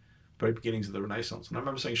the very beginnings of the Renaissance. And I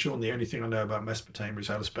remember saying, Sean, the only thing I know about Mesopotamia is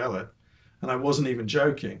how to spell it. And I wasn't even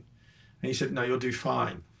joking. And he said, no, you'll do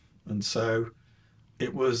fine. And so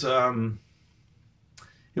it was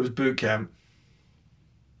boot camp.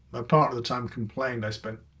 My partner at the time complained I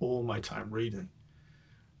spent all my time reading.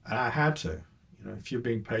 And I had to. If you're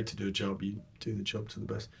being paid to do a job, you do the job to the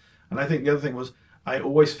best. And I think the other thing was, I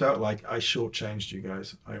always felt like I shortchanged you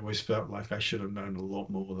guys. I always felt like I should have known a lot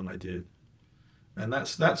more than I did. And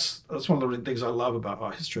that's one of the things I love about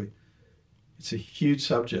art history. It's a huge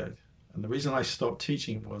subject. And the reason I stopped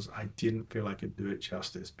teaching was I didn't feel I could do it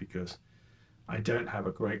justice, because I don't have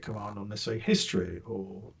a great command on necessarily history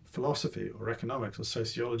or philosophy or economics or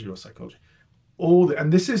sociology or psychology.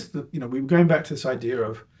 And this is we were going back to this idea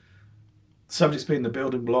of subjects being the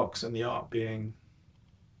building blocks and the art being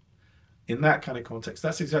in that kind of context.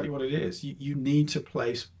 That's exactly what it is. You need to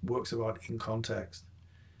place works of art in context.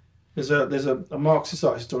 There's a Marxist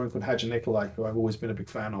art historian called Hadji Nicolai, who I've always been a big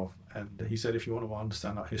fan of, and he said if you want to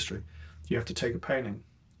understand art history, you have to take a painting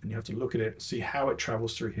and you have to look at it, see how it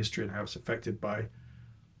travels through history and how it's affected by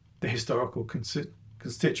the historical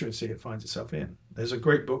constituency it finds itself in. There's a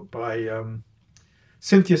great book by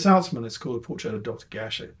Cynthia Saltzman. It's called A Portrait of Dr.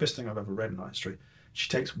 Gachet. Best thing I've ever read in art history. She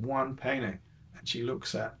takes one painting and she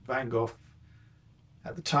looks at Van Gogh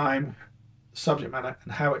at the time, subject matter,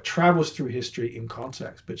 and how it travels through history in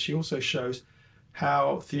context. But she also shows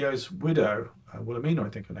how Theo's widow, Wilhelmina, I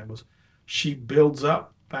think her name was, she builds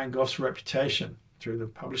up Van Gogh's reputation through the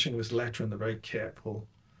publishing of his letter and the very careful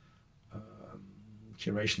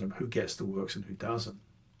curation of who gets the works and who doesn't.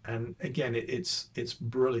 And again, it's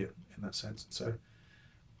brilliant in that sense. So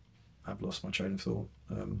I've lost my train of thought.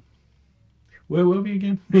 Where were we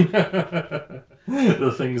again?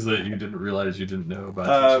 The things that you didn't realize you didn't know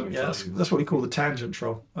about. That's what we call the tangent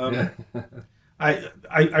troll. I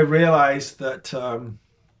realized that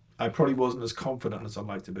I probably wasn't as confident as I'd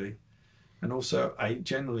like to be. And also, I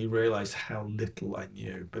generally realized how little I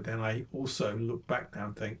knew. But then I also look back now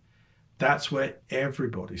and think, that's where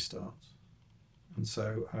everybody starts. And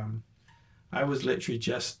so I was literally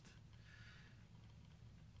just...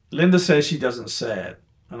 Linda says she doesn't say it.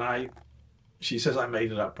 And she says I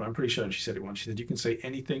made it up, but I'm pretty sure she said it once. She said, you can say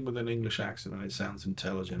anything with an English accent and it sounds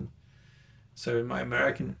intelligent. So in my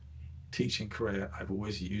American teaching career, I've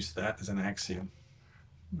always used that as an axiom.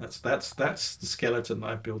 That's the skeleton that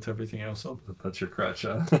I've built everything else on. That's your crutch,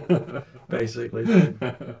 huh? Basically.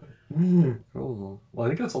 Cool. Well, I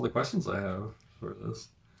think that's all the questions I have for this.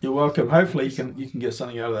 You're welcome. Hopefully you can get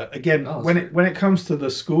something out of that. Again, Oh, when it comes to the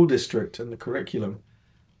school district and the curriculum,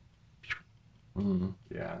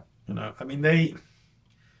 yeah. you know, I mean if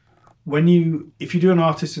you do an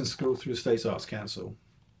artist in school through the State's Arts Council,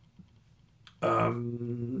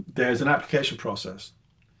 there's an application process.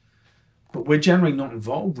 But we're generally not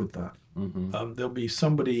involved with that. There'll be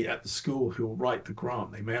somebody at the school who will write the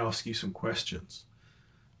grant. They may ask you some questions.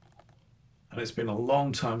 And it's been a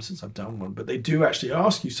long time since I've done one, but they do actually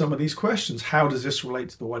ask you some of these questions. How does this relate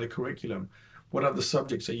to the wider curriculum? What other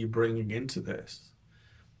subjects are you bringing into this?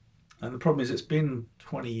 And the problem is it's been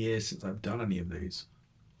 20 years since I've done any of these,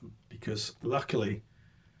 because luckily,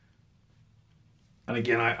 and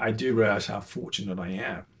again, I do realize how fortunate I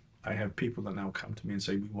am. I have people that now come to me and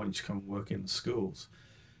say, we want you to come and work in the schools.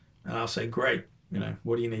 And I'll say, great, you know,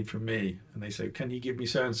 what do you need from me? And they say, can you give me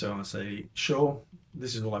so-and-so? And I say, sure,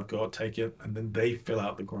 this is all I've got, take it. And then they fill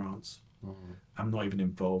out the grants. I'm not even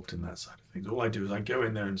involved in that side of things. All I do is I go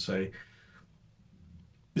in there and say,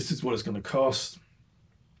 this is what it's going to cost.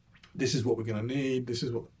 This is what we're going to need. This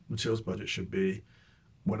is what the materials budget should be.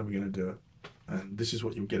 When are we going to do it? And this is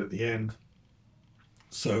what you'll get at the end.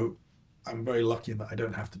 So I'm very lucky in that I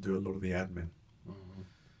don't have to do a lot of the admin,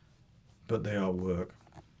 but they are work.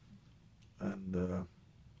 And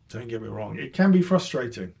don't get me wrong, it can be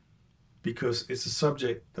frustrating because it's a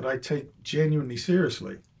subject that I take genuinely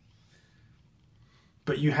seriously.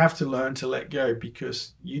 But you have to learn to let go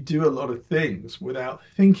because you do a lot of things without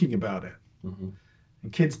thinking about it.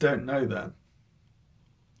 And kids don't know that.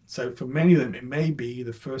 So for many of them, it may be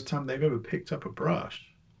the first time they've ever picked up a brush.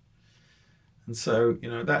 And so, you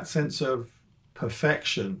know, that sense of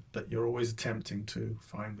perfection that you're always attempting to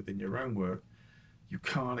find within your own work, you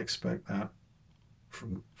can't expect that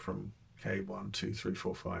from K1, 2, 3,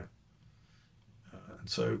 4, 5. And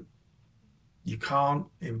so you can't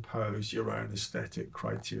impose your own aesthetic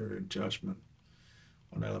criteria and judgment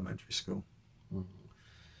on elementary school.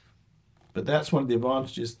 But that's one of the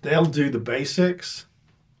advantages. They'll do the basics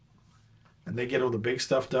and they get all the big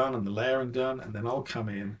stuff done and the layering done, and then I'll come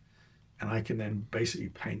in and I can then basically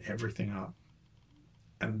paint everything up.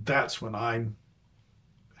 And that's when I'm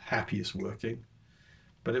happiest working.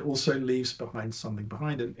 But it also leaves behind something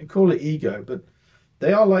behind it. And call it ego, but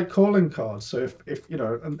they are like calling cards. So if you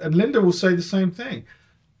know, and Linda will say the same thing.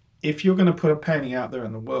 If you're going to put a painting out there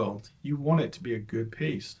in the world, you want it to be a good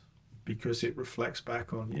piece because it reflects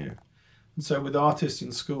back on you. And so with artists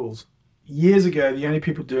in schools, years ago, the only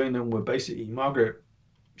people doing them were basically Margaret,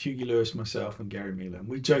 Hughie Lewis, myself, and Gary Miller. And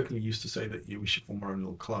we jokingly used to say that we should form our own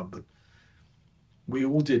little club, but we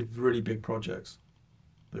all did really big projects.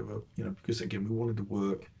 They were, you know, because again, we wanted to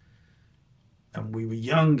work, and we were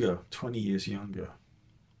younger, 20 years younger,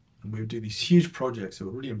 and we would do these huge projects that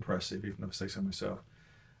were really impressive, even if I say so myself.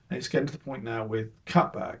 And it's getting to the point now with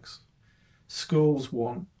cutbacks. Schools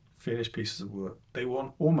want finished pieces of work. They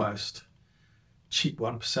want almost cheap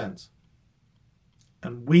 1%.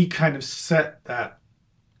 And we kind of set that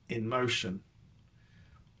in motion.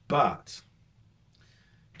 But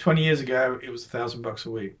 20 years ago, it was $1,000 a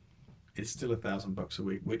week. It's still $1,000 a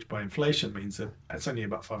week, which by inflation means that it's only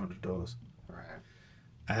about $500. Right.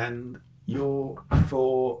 And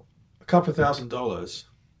for a couple of $1,000,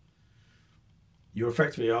 you're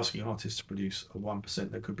effectively asking artists to produce a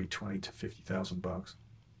 1% that could be $20,000 to $50,000.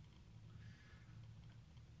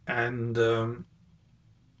 And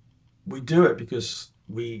we do it because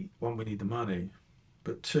we need the money,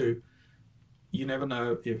 but two, you never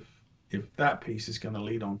know if that piece is going to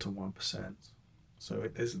lead on to 1%. So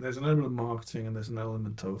there's an element of marketing and there's an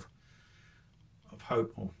element of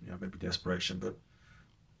hope, or you know, maybe desperation, but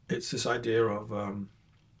it's this idea of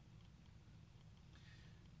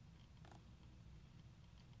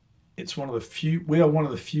we are one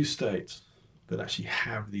of the few states that actually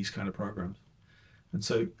have these kind of programs. And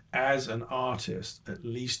so as an artist, at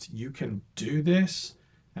least you can do this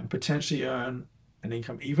and potentially earn an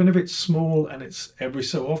income, even if it's small and it's every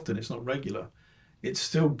so often, it's not regular. It's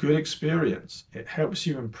still good experience. It helps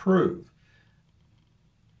you improve.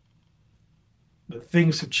 But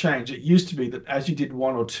things have changed. It used to be that as you did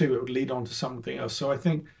one or two, it would lead on to something else. So I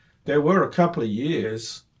think there were a couple of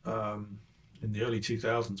years in the early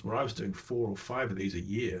 2000s where I was doing 4 or 5 of these a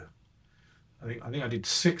year. I think I did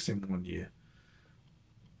 6 in one year.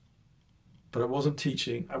 but I wasn't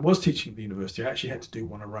teaching. I was teaching at the university. I actually had to do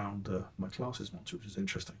one around my classes once, which was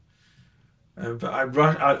interesting. But I'd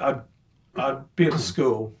be at the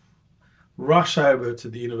school, rush over to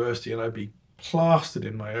the university, and I'd be plastered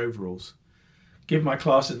in my overalls, give my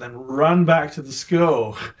classes, then run back to the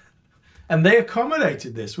school. And they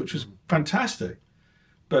accommodated this, which was fantastic.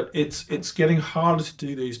 But it's getting harder to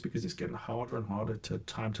do these because it's getting harder and harder to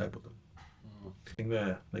timetable them.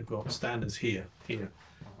 There, they've got standards here.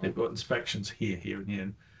 They've got inspections here, and here.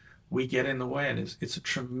 And we get in the way, and it's a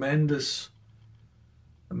tremendous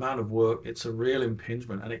amount of work. It's a real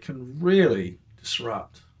impingement, and it can really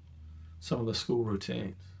disrupt some of the school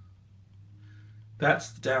routines.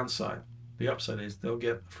 That's the downside. The upside is they'll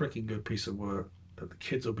get a freaking good piece of work that the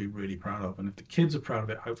kids will be really proud of. And if the kids are proud of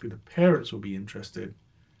it, hopefully the parents will be interested.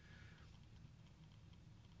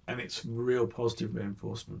 And it's real positive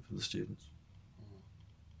reinforcement for the students.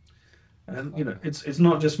 And, you know, it's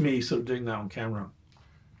not just me sort of doing that on camera.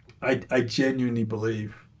 I genuinely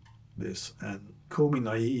believe this, and call me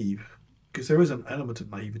naive, because there is an element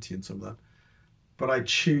of naivety in some of that. But I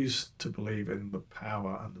choose to believe in the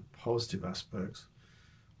power and the positive aspects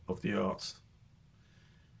of the arts.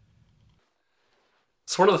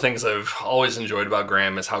 So one of the things I've always enjoyed about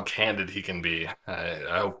Graham is how candid he can be.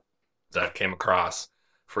 I hope that came across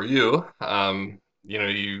for you. You know,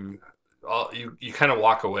 you kind of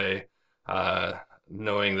walk away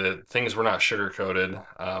knowing that things were not sugar coated.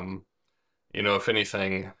 You know, if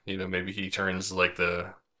anything, you know, maybe he turns like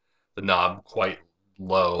the knob quite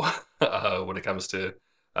low when it comes to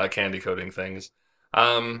candy coating things.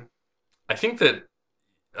 I think that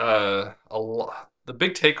the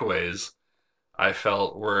big takeaways I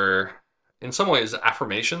felt were in some ways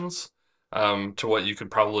affirmations to what you could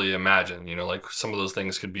probably imagine. You know, like some of those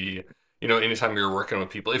things could be, you know, anytime you're working with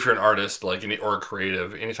people, if you're an artist, like or a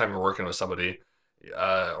creative, anytime you're working with somebody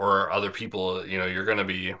or other people, you know, you're going to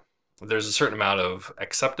be, there's a certain amount of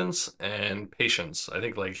acceptance and patience. I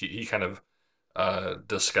think like he kind of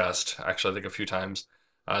discussed, actually, I think a few times,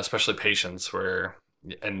 especially patience, where,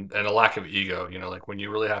 and a lack of ego, you know, like when you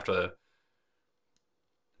really have to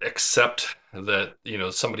accept that, you know,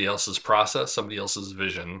 somebody else's process, somebody else's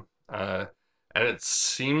vision. And it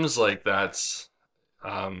seems like that's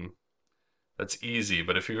easy,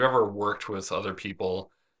 but if you've ever worked with other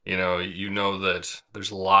people, you know that there's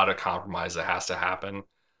a lot of compromise that has to happen.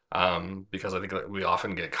 Because I think that we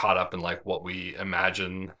often get caught up in like what we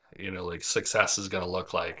imagine, you know, like success is going to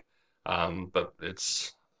look like. But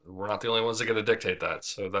we're not the only ones that get to dictate that.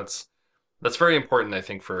 So that's very important, I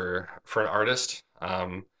think, for an artist,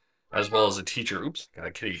 as well as a teacher. Oops, got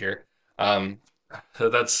a kitty here. So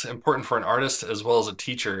that's important for an artist as well as a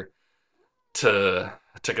teacher to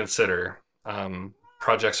consider.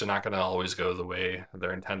 Projects are not going to always go the way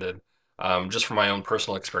they're intended. Just from my own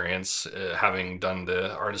personal experience, having done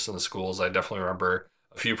the artists in the schools, I definitely remember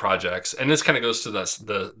a few projects. And this kind of goes to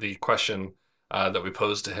the question that we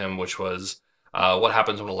posed to him, which was, what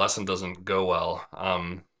happens when a lesson doesn't go well?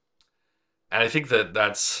 And I think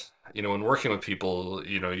that's, you know, when working with people,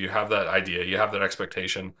 you know, you have that idea, you have that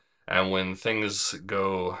expectation. And when things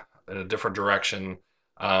go in a different direction,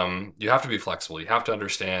 you have to be flexible. You have to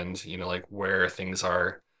understand, you know, like where things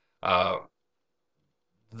are,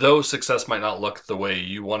 though success might not look the way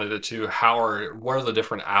you wanted it to, what are the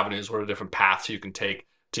different avenues, what are the different paths you can take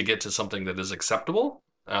to get to something that is acceptable,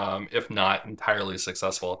 if not entirely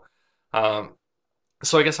successful.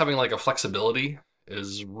 So I guess having like a flexibility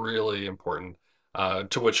is really important,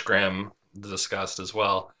 to which Graham discussed as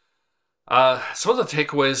well. Some of the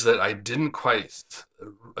takeaways that I didn't quite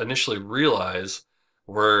initially realize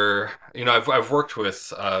were, you know, I've worked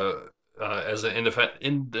with as an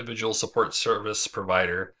individual support service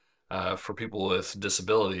provider for people with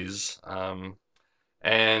disabilities,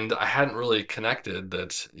 and I hadn't really connected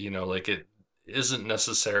that, you know, like it isn't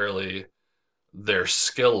necessarily their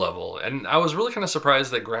skill level, and I was really kind of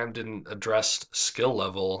surprised that Graham didn't address skill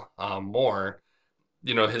level more.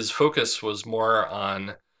 You know, his focus was more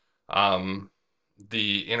on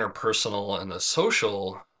the interpersonal and the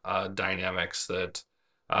social dynamics that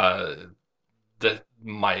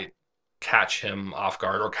might catch him off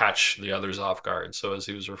guard or catch the others off guard. So as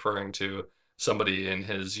he was referring to somebody in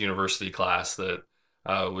his university class that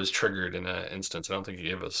was triggered in an instance, I don't think he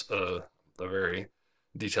gave us a very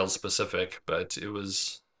detailed specific, but it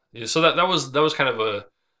was, yeah, so that was kind of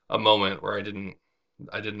a moment where I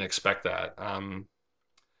didn't expect that.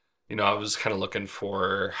 You know, I was kind of looking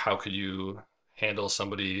for how could you handle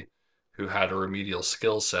somebody who had a remedial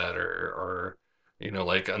skill set or you know,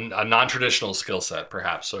 like a non-traditional skill set,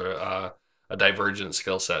 perhaps, or a divergent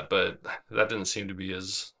skill set, but that didn't seem to be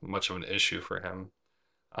as much of an issue for him.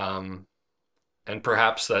 and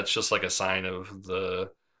perhaps that's just like a sign of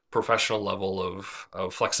the professional level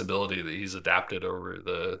of flexibility that he's adapted over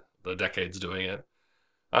the decades doing it.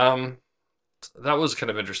 Um, that was kind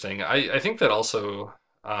of interesting. I think that also,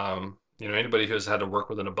 anybody who's had to work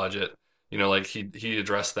within a budget, like he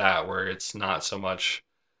addressed that where it's not so much,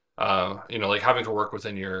 like having to work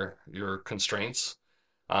within your constraints.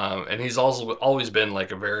 And he's also always been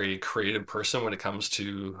like a very creative person when it comes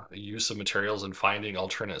to use of materials and finding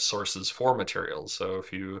alternate sources for materials. So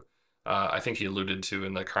if you, I think he alluded to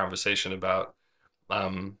in the conversation about,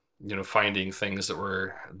 finding things that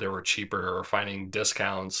were cheaper or finding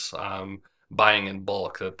discounts, buying in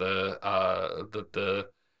bulk that the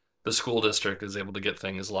school district is able to get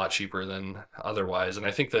things a lot cheaper than otherwise. And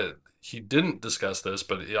I think that he didn't discuss this,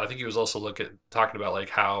 but I think he was also talking about like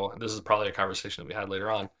how this is probably a conversation that we had later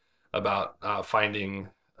on about finding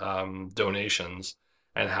donations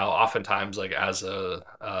and how oftentimes like as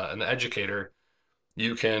an educator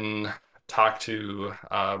you can talk to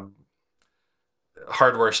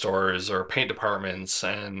hardware stores or paint departments,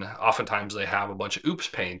 and oftentimes they have a bunch of oops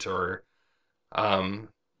paint or um,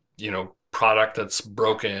 product that's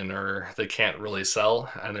broken or they can't really sell,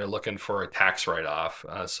 and they're looking for a tax write-off.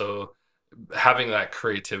 So having that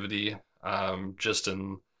creativity, just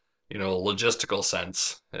in logistical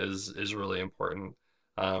sense, is really important.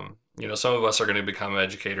 Some of us are going to become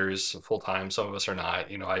educators full time. Some of us are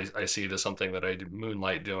not. I see it as something that I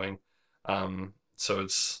moonlight doing. So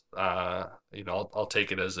it's I'll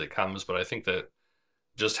take it as it comes. But I think that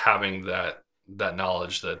just having that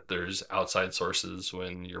knowledge that there's outside sources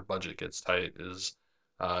when your budget gets tight is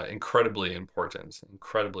incredibly important.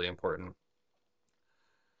 Incredibly important.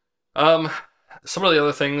 Um, some of the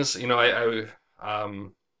other things,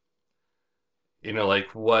 like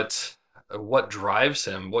what drives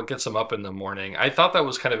him, what gets him up in the morning. I thought that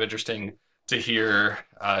was kind of interesting to hear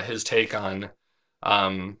his take on,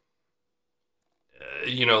 um,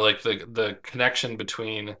 like the connection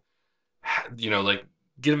between, like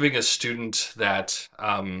giving a student that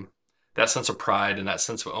sense of pride and that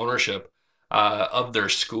sense of ownership of their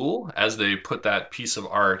school as they put that piece of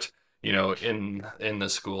art, in the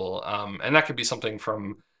school, and that could be something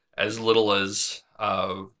from as little as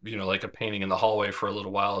like a painting in the hallway for a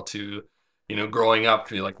little while to, growing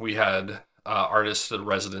up, like we had artist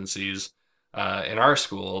residencies in our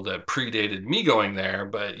school that predated me going there,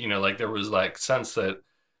 but like there was like sense that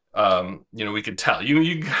we could tell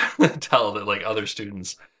you tell that like other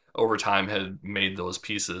students over time had made those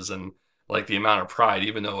pieces, and like the amount of pride,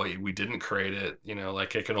 even though we didn't create it,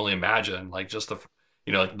 like I can only imagine like just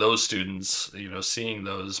like those students, seeing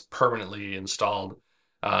those permanently installed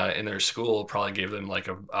in their school probably gave them like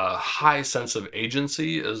a high sense of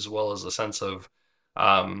agency as well as a sense of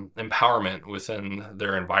empowerment within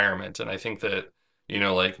their environment. And I think that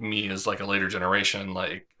like me as like a later generation,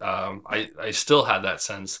 like I still had that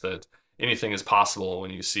sense that anything is possible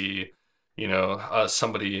when you see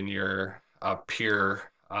somebody in your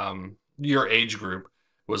peer your age group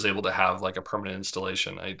was able to have like a permanent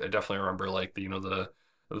installation. I definitely remember like the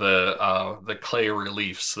clay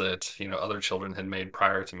reliefs that other children had made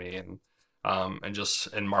prior to me, and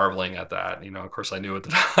marveling at that. Of course I knew at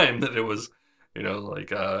the time that it was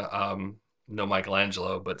like no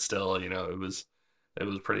Michelangelo, but still it was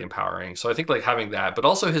pretty empowering. So I think like having that, but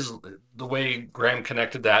also the way Graham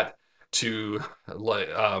connected that to like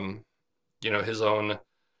his own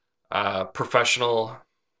professional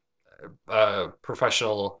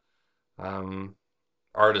um,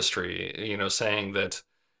 artistry. Saying that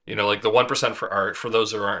like the 1% for art. For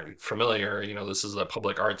those who aren't familiar, this is a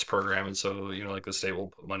public arts program, and so like the state will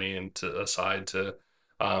put money aside to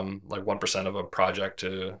like 1% of a project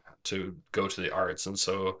to go to the arts, and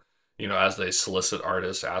so as they solicit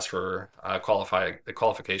artists, ask for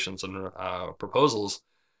qualifications and proposals,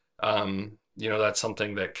 that's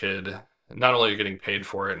something that could not only are getting paid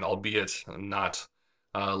for it, and albeit not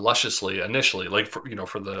lusciously initially, like for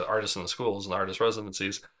the artists in the schools and the artist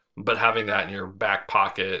residencies, but having that in your back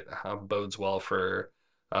pocket bodes well for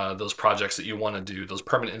those projects that you want to do, those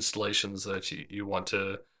permanent installations that you want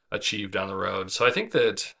to achieve down the road. So I think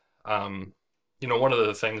that one of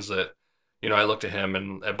the things that I look to him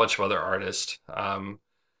and a bunch of other artists.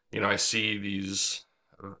 I see these.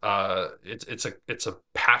 It's a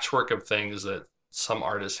patchwork of things that some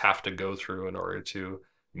artists have to go through in order to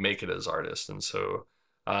make it as artists, and so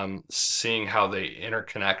seeing how they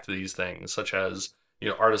interconnect these things, such as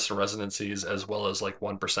artists in residencies, as well as like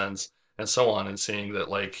 1% and so on, and seeing that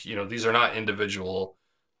like these are not individual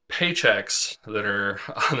paychecks that are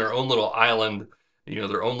on their own little island,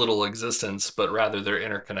 their own little existence, but rather they're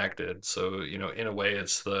interconnected. So, in a way,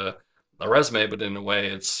 it's the a resume, but in a way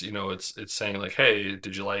it's, it's saying like, hey,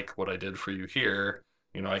 did you like what I did for you here?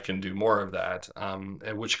 I can do more of that. And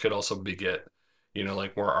which could also beget,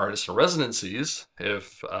 like more artist in residencies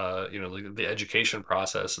if, the education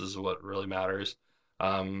process is what really matters.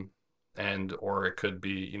 Um, and, or it could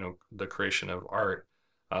be, the creation of art.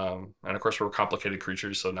 And of course we're complicated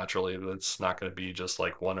creatures, so naturally it's not going to be just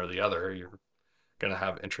like one or the other. You're going to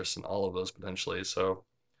have interest in all of those potentially. So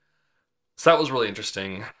that was really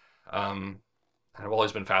interesting. Um, I've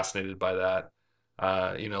always been fascinated by that.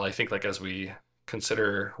 I think like as we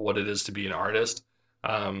consider what it is to be an artist,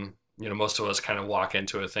 most of us kind of walk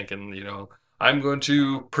into it thinking, I'm going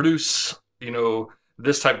to produce,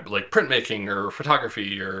 this type like printmaking or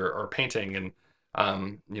photography or painting, and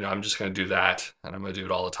I'm just going to do that, and I'm going to do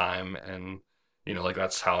it all the time, and like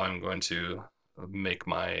that's how I'm going to make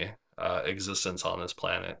my existence on this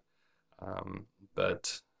planet.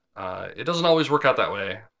 But it doesn't always work out that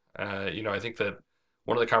way. I think that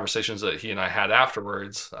one of the conversations that he and I had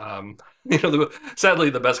afterwards, sadly,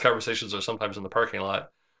 the best conversations are sometimes in the parking lot,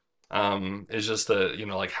 is just that,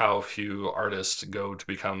 like how few artists go to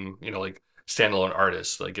become, like standalone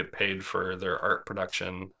artists, like get paid for their art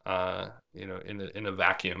production, in a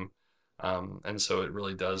vacuum. And so it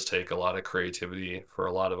really does take a lot of creativity for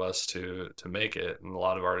a lot of us to make it. And a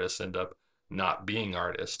lot of artists end up not being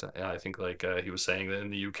artists. And I think like he was saying that in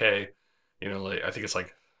the UK, like I think it's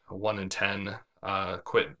like 1 in 10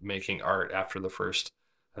 quit making art after the first,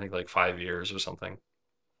 I think like 5 years or something.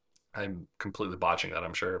 I'm completely botching that,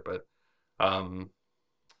 I'm sure, but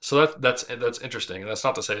so that's interesting. And that's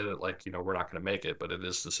not to say that like we're not going to make it, but it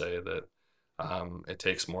is to say that it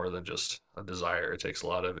takes more than just a desire. It takes a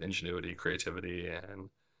lot of ingenuity, creativity, and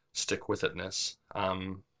stick with itness.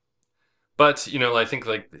 But I think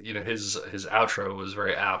like his outro was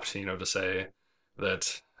very apt. To say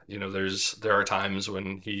that there are times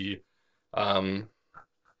when he and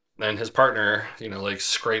his partner like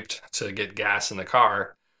scraped to get gas in the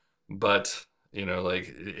car, but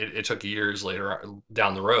like it took years later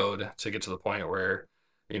down the road to get to the point where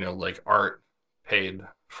like art paid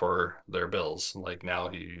for their bills. Like now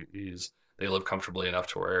they live comfortably enough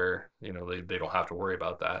to where they don't have to worry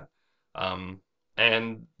about that.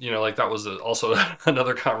 And like that was also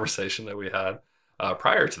another conversation that we had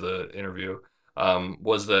prior to the interview,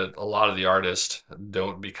 was that a lot of the artists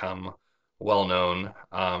don't become well known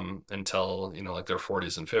until like their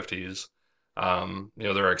 40s and 50s.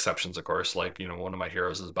 There are exceptions, of course. Like one of my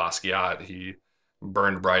heroes is Basquiat. He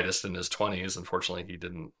burned brightest in his 20s. Unfortunately, he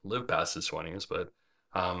didn't live past his 20s. But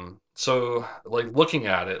so like looking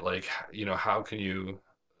at it, like how can you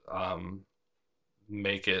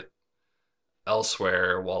make it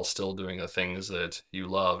elsewhere while still doing the things that you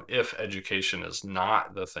love if education is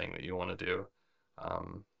not the thing that you want to do?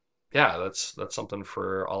 Yeah, that's something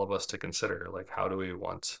for all of us to consider. Like, how do we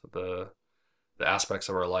want the aspects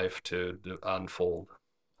of our life to unfold?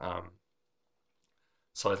 Um,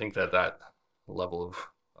 so I think that level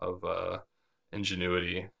of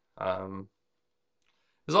ingenuity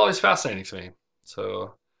is always fascinating to me.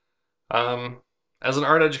 So um, as an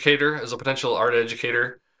art educator, as a potential art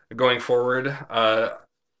educator going forward,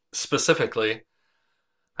 specifically,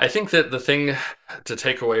 I think that the thing to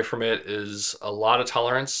take away from it is a lot of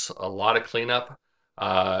tolerance, a lot of cleanup,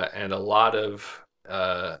 and a lot of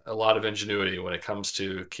ingenuity when it comes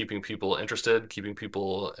to keeping people interested, keeping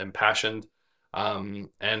people impassioned, and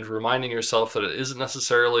reminding yourself that it isn't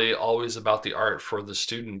necessarily always about the art for the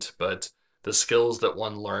student, but the skills that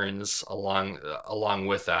one learns along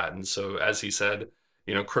with that. And so, as he said,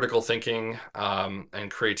 critical thinking and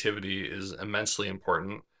creativity is immensely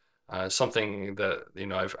important. Something that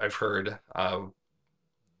I've heard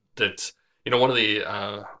that one of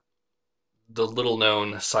the little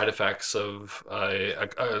known side effects of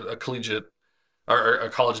a collegiate or a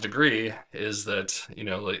college degree is that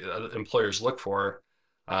like, employers look for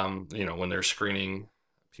when they're screening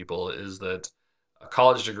people, is that a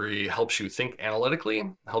college degree helps you think analytically,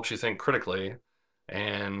 helps you think critically,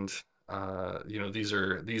 and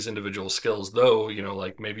these individual skills, though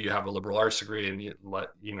like maybe you have a liberal arts degree and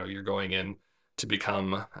you're going in to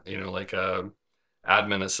become like a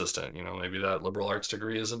admin assistant, maybe that liberal arts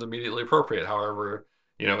degree isn't immediately appropriate. However,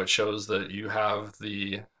 it shows that you have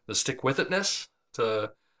the stick with itness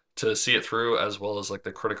to see it through, as well as like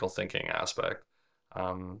the critical thinking aspect.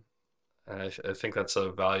 And I think that's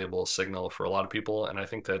a valuable signal for a lot of people. And I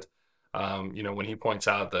think that when he points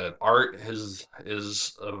out that art is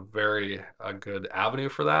a good avenue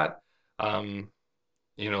for that.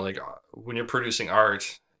 Like when you're producing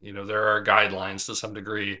art, there are guidelines to some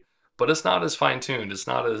degree, but it's not as fine tuned. It's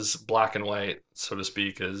not as black and white, so to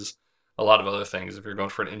speak, as a lot of other things. If you're going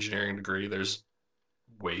for an engineering degree, there's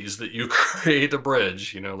ways that you create a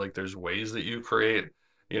bridge, like there's ways that you create,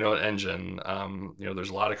 an engine. There's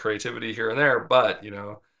a lot of creativity here and there, but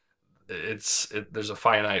there's a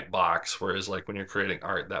finite box. Whereas like when you're creating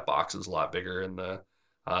art, that box is a lot bigger, and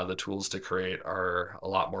the tools to create are a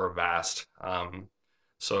lot more vast.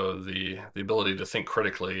 So the ability to think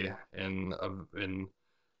critically in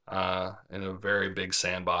a very big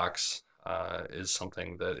sandbox is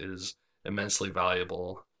something that is immensely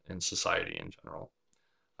valuable in society in general.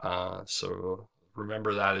 So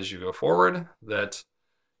remember that as you go forward, that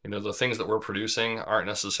the things that we're producing aren't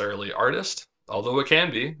necessarily artist, although it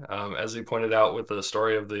can be, as he pointed out with the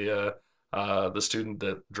story of the student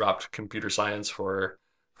that dropped computer science for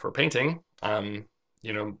painting.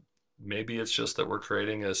 Maybe it's just that we're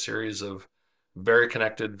creating a series of very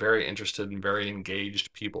connected, very interested, and very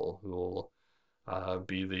engaged people who will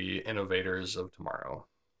be the innovators of tomorrow.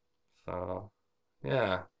 So,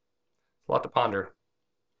 yeah, a lot to ponder.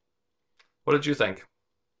 What did you think?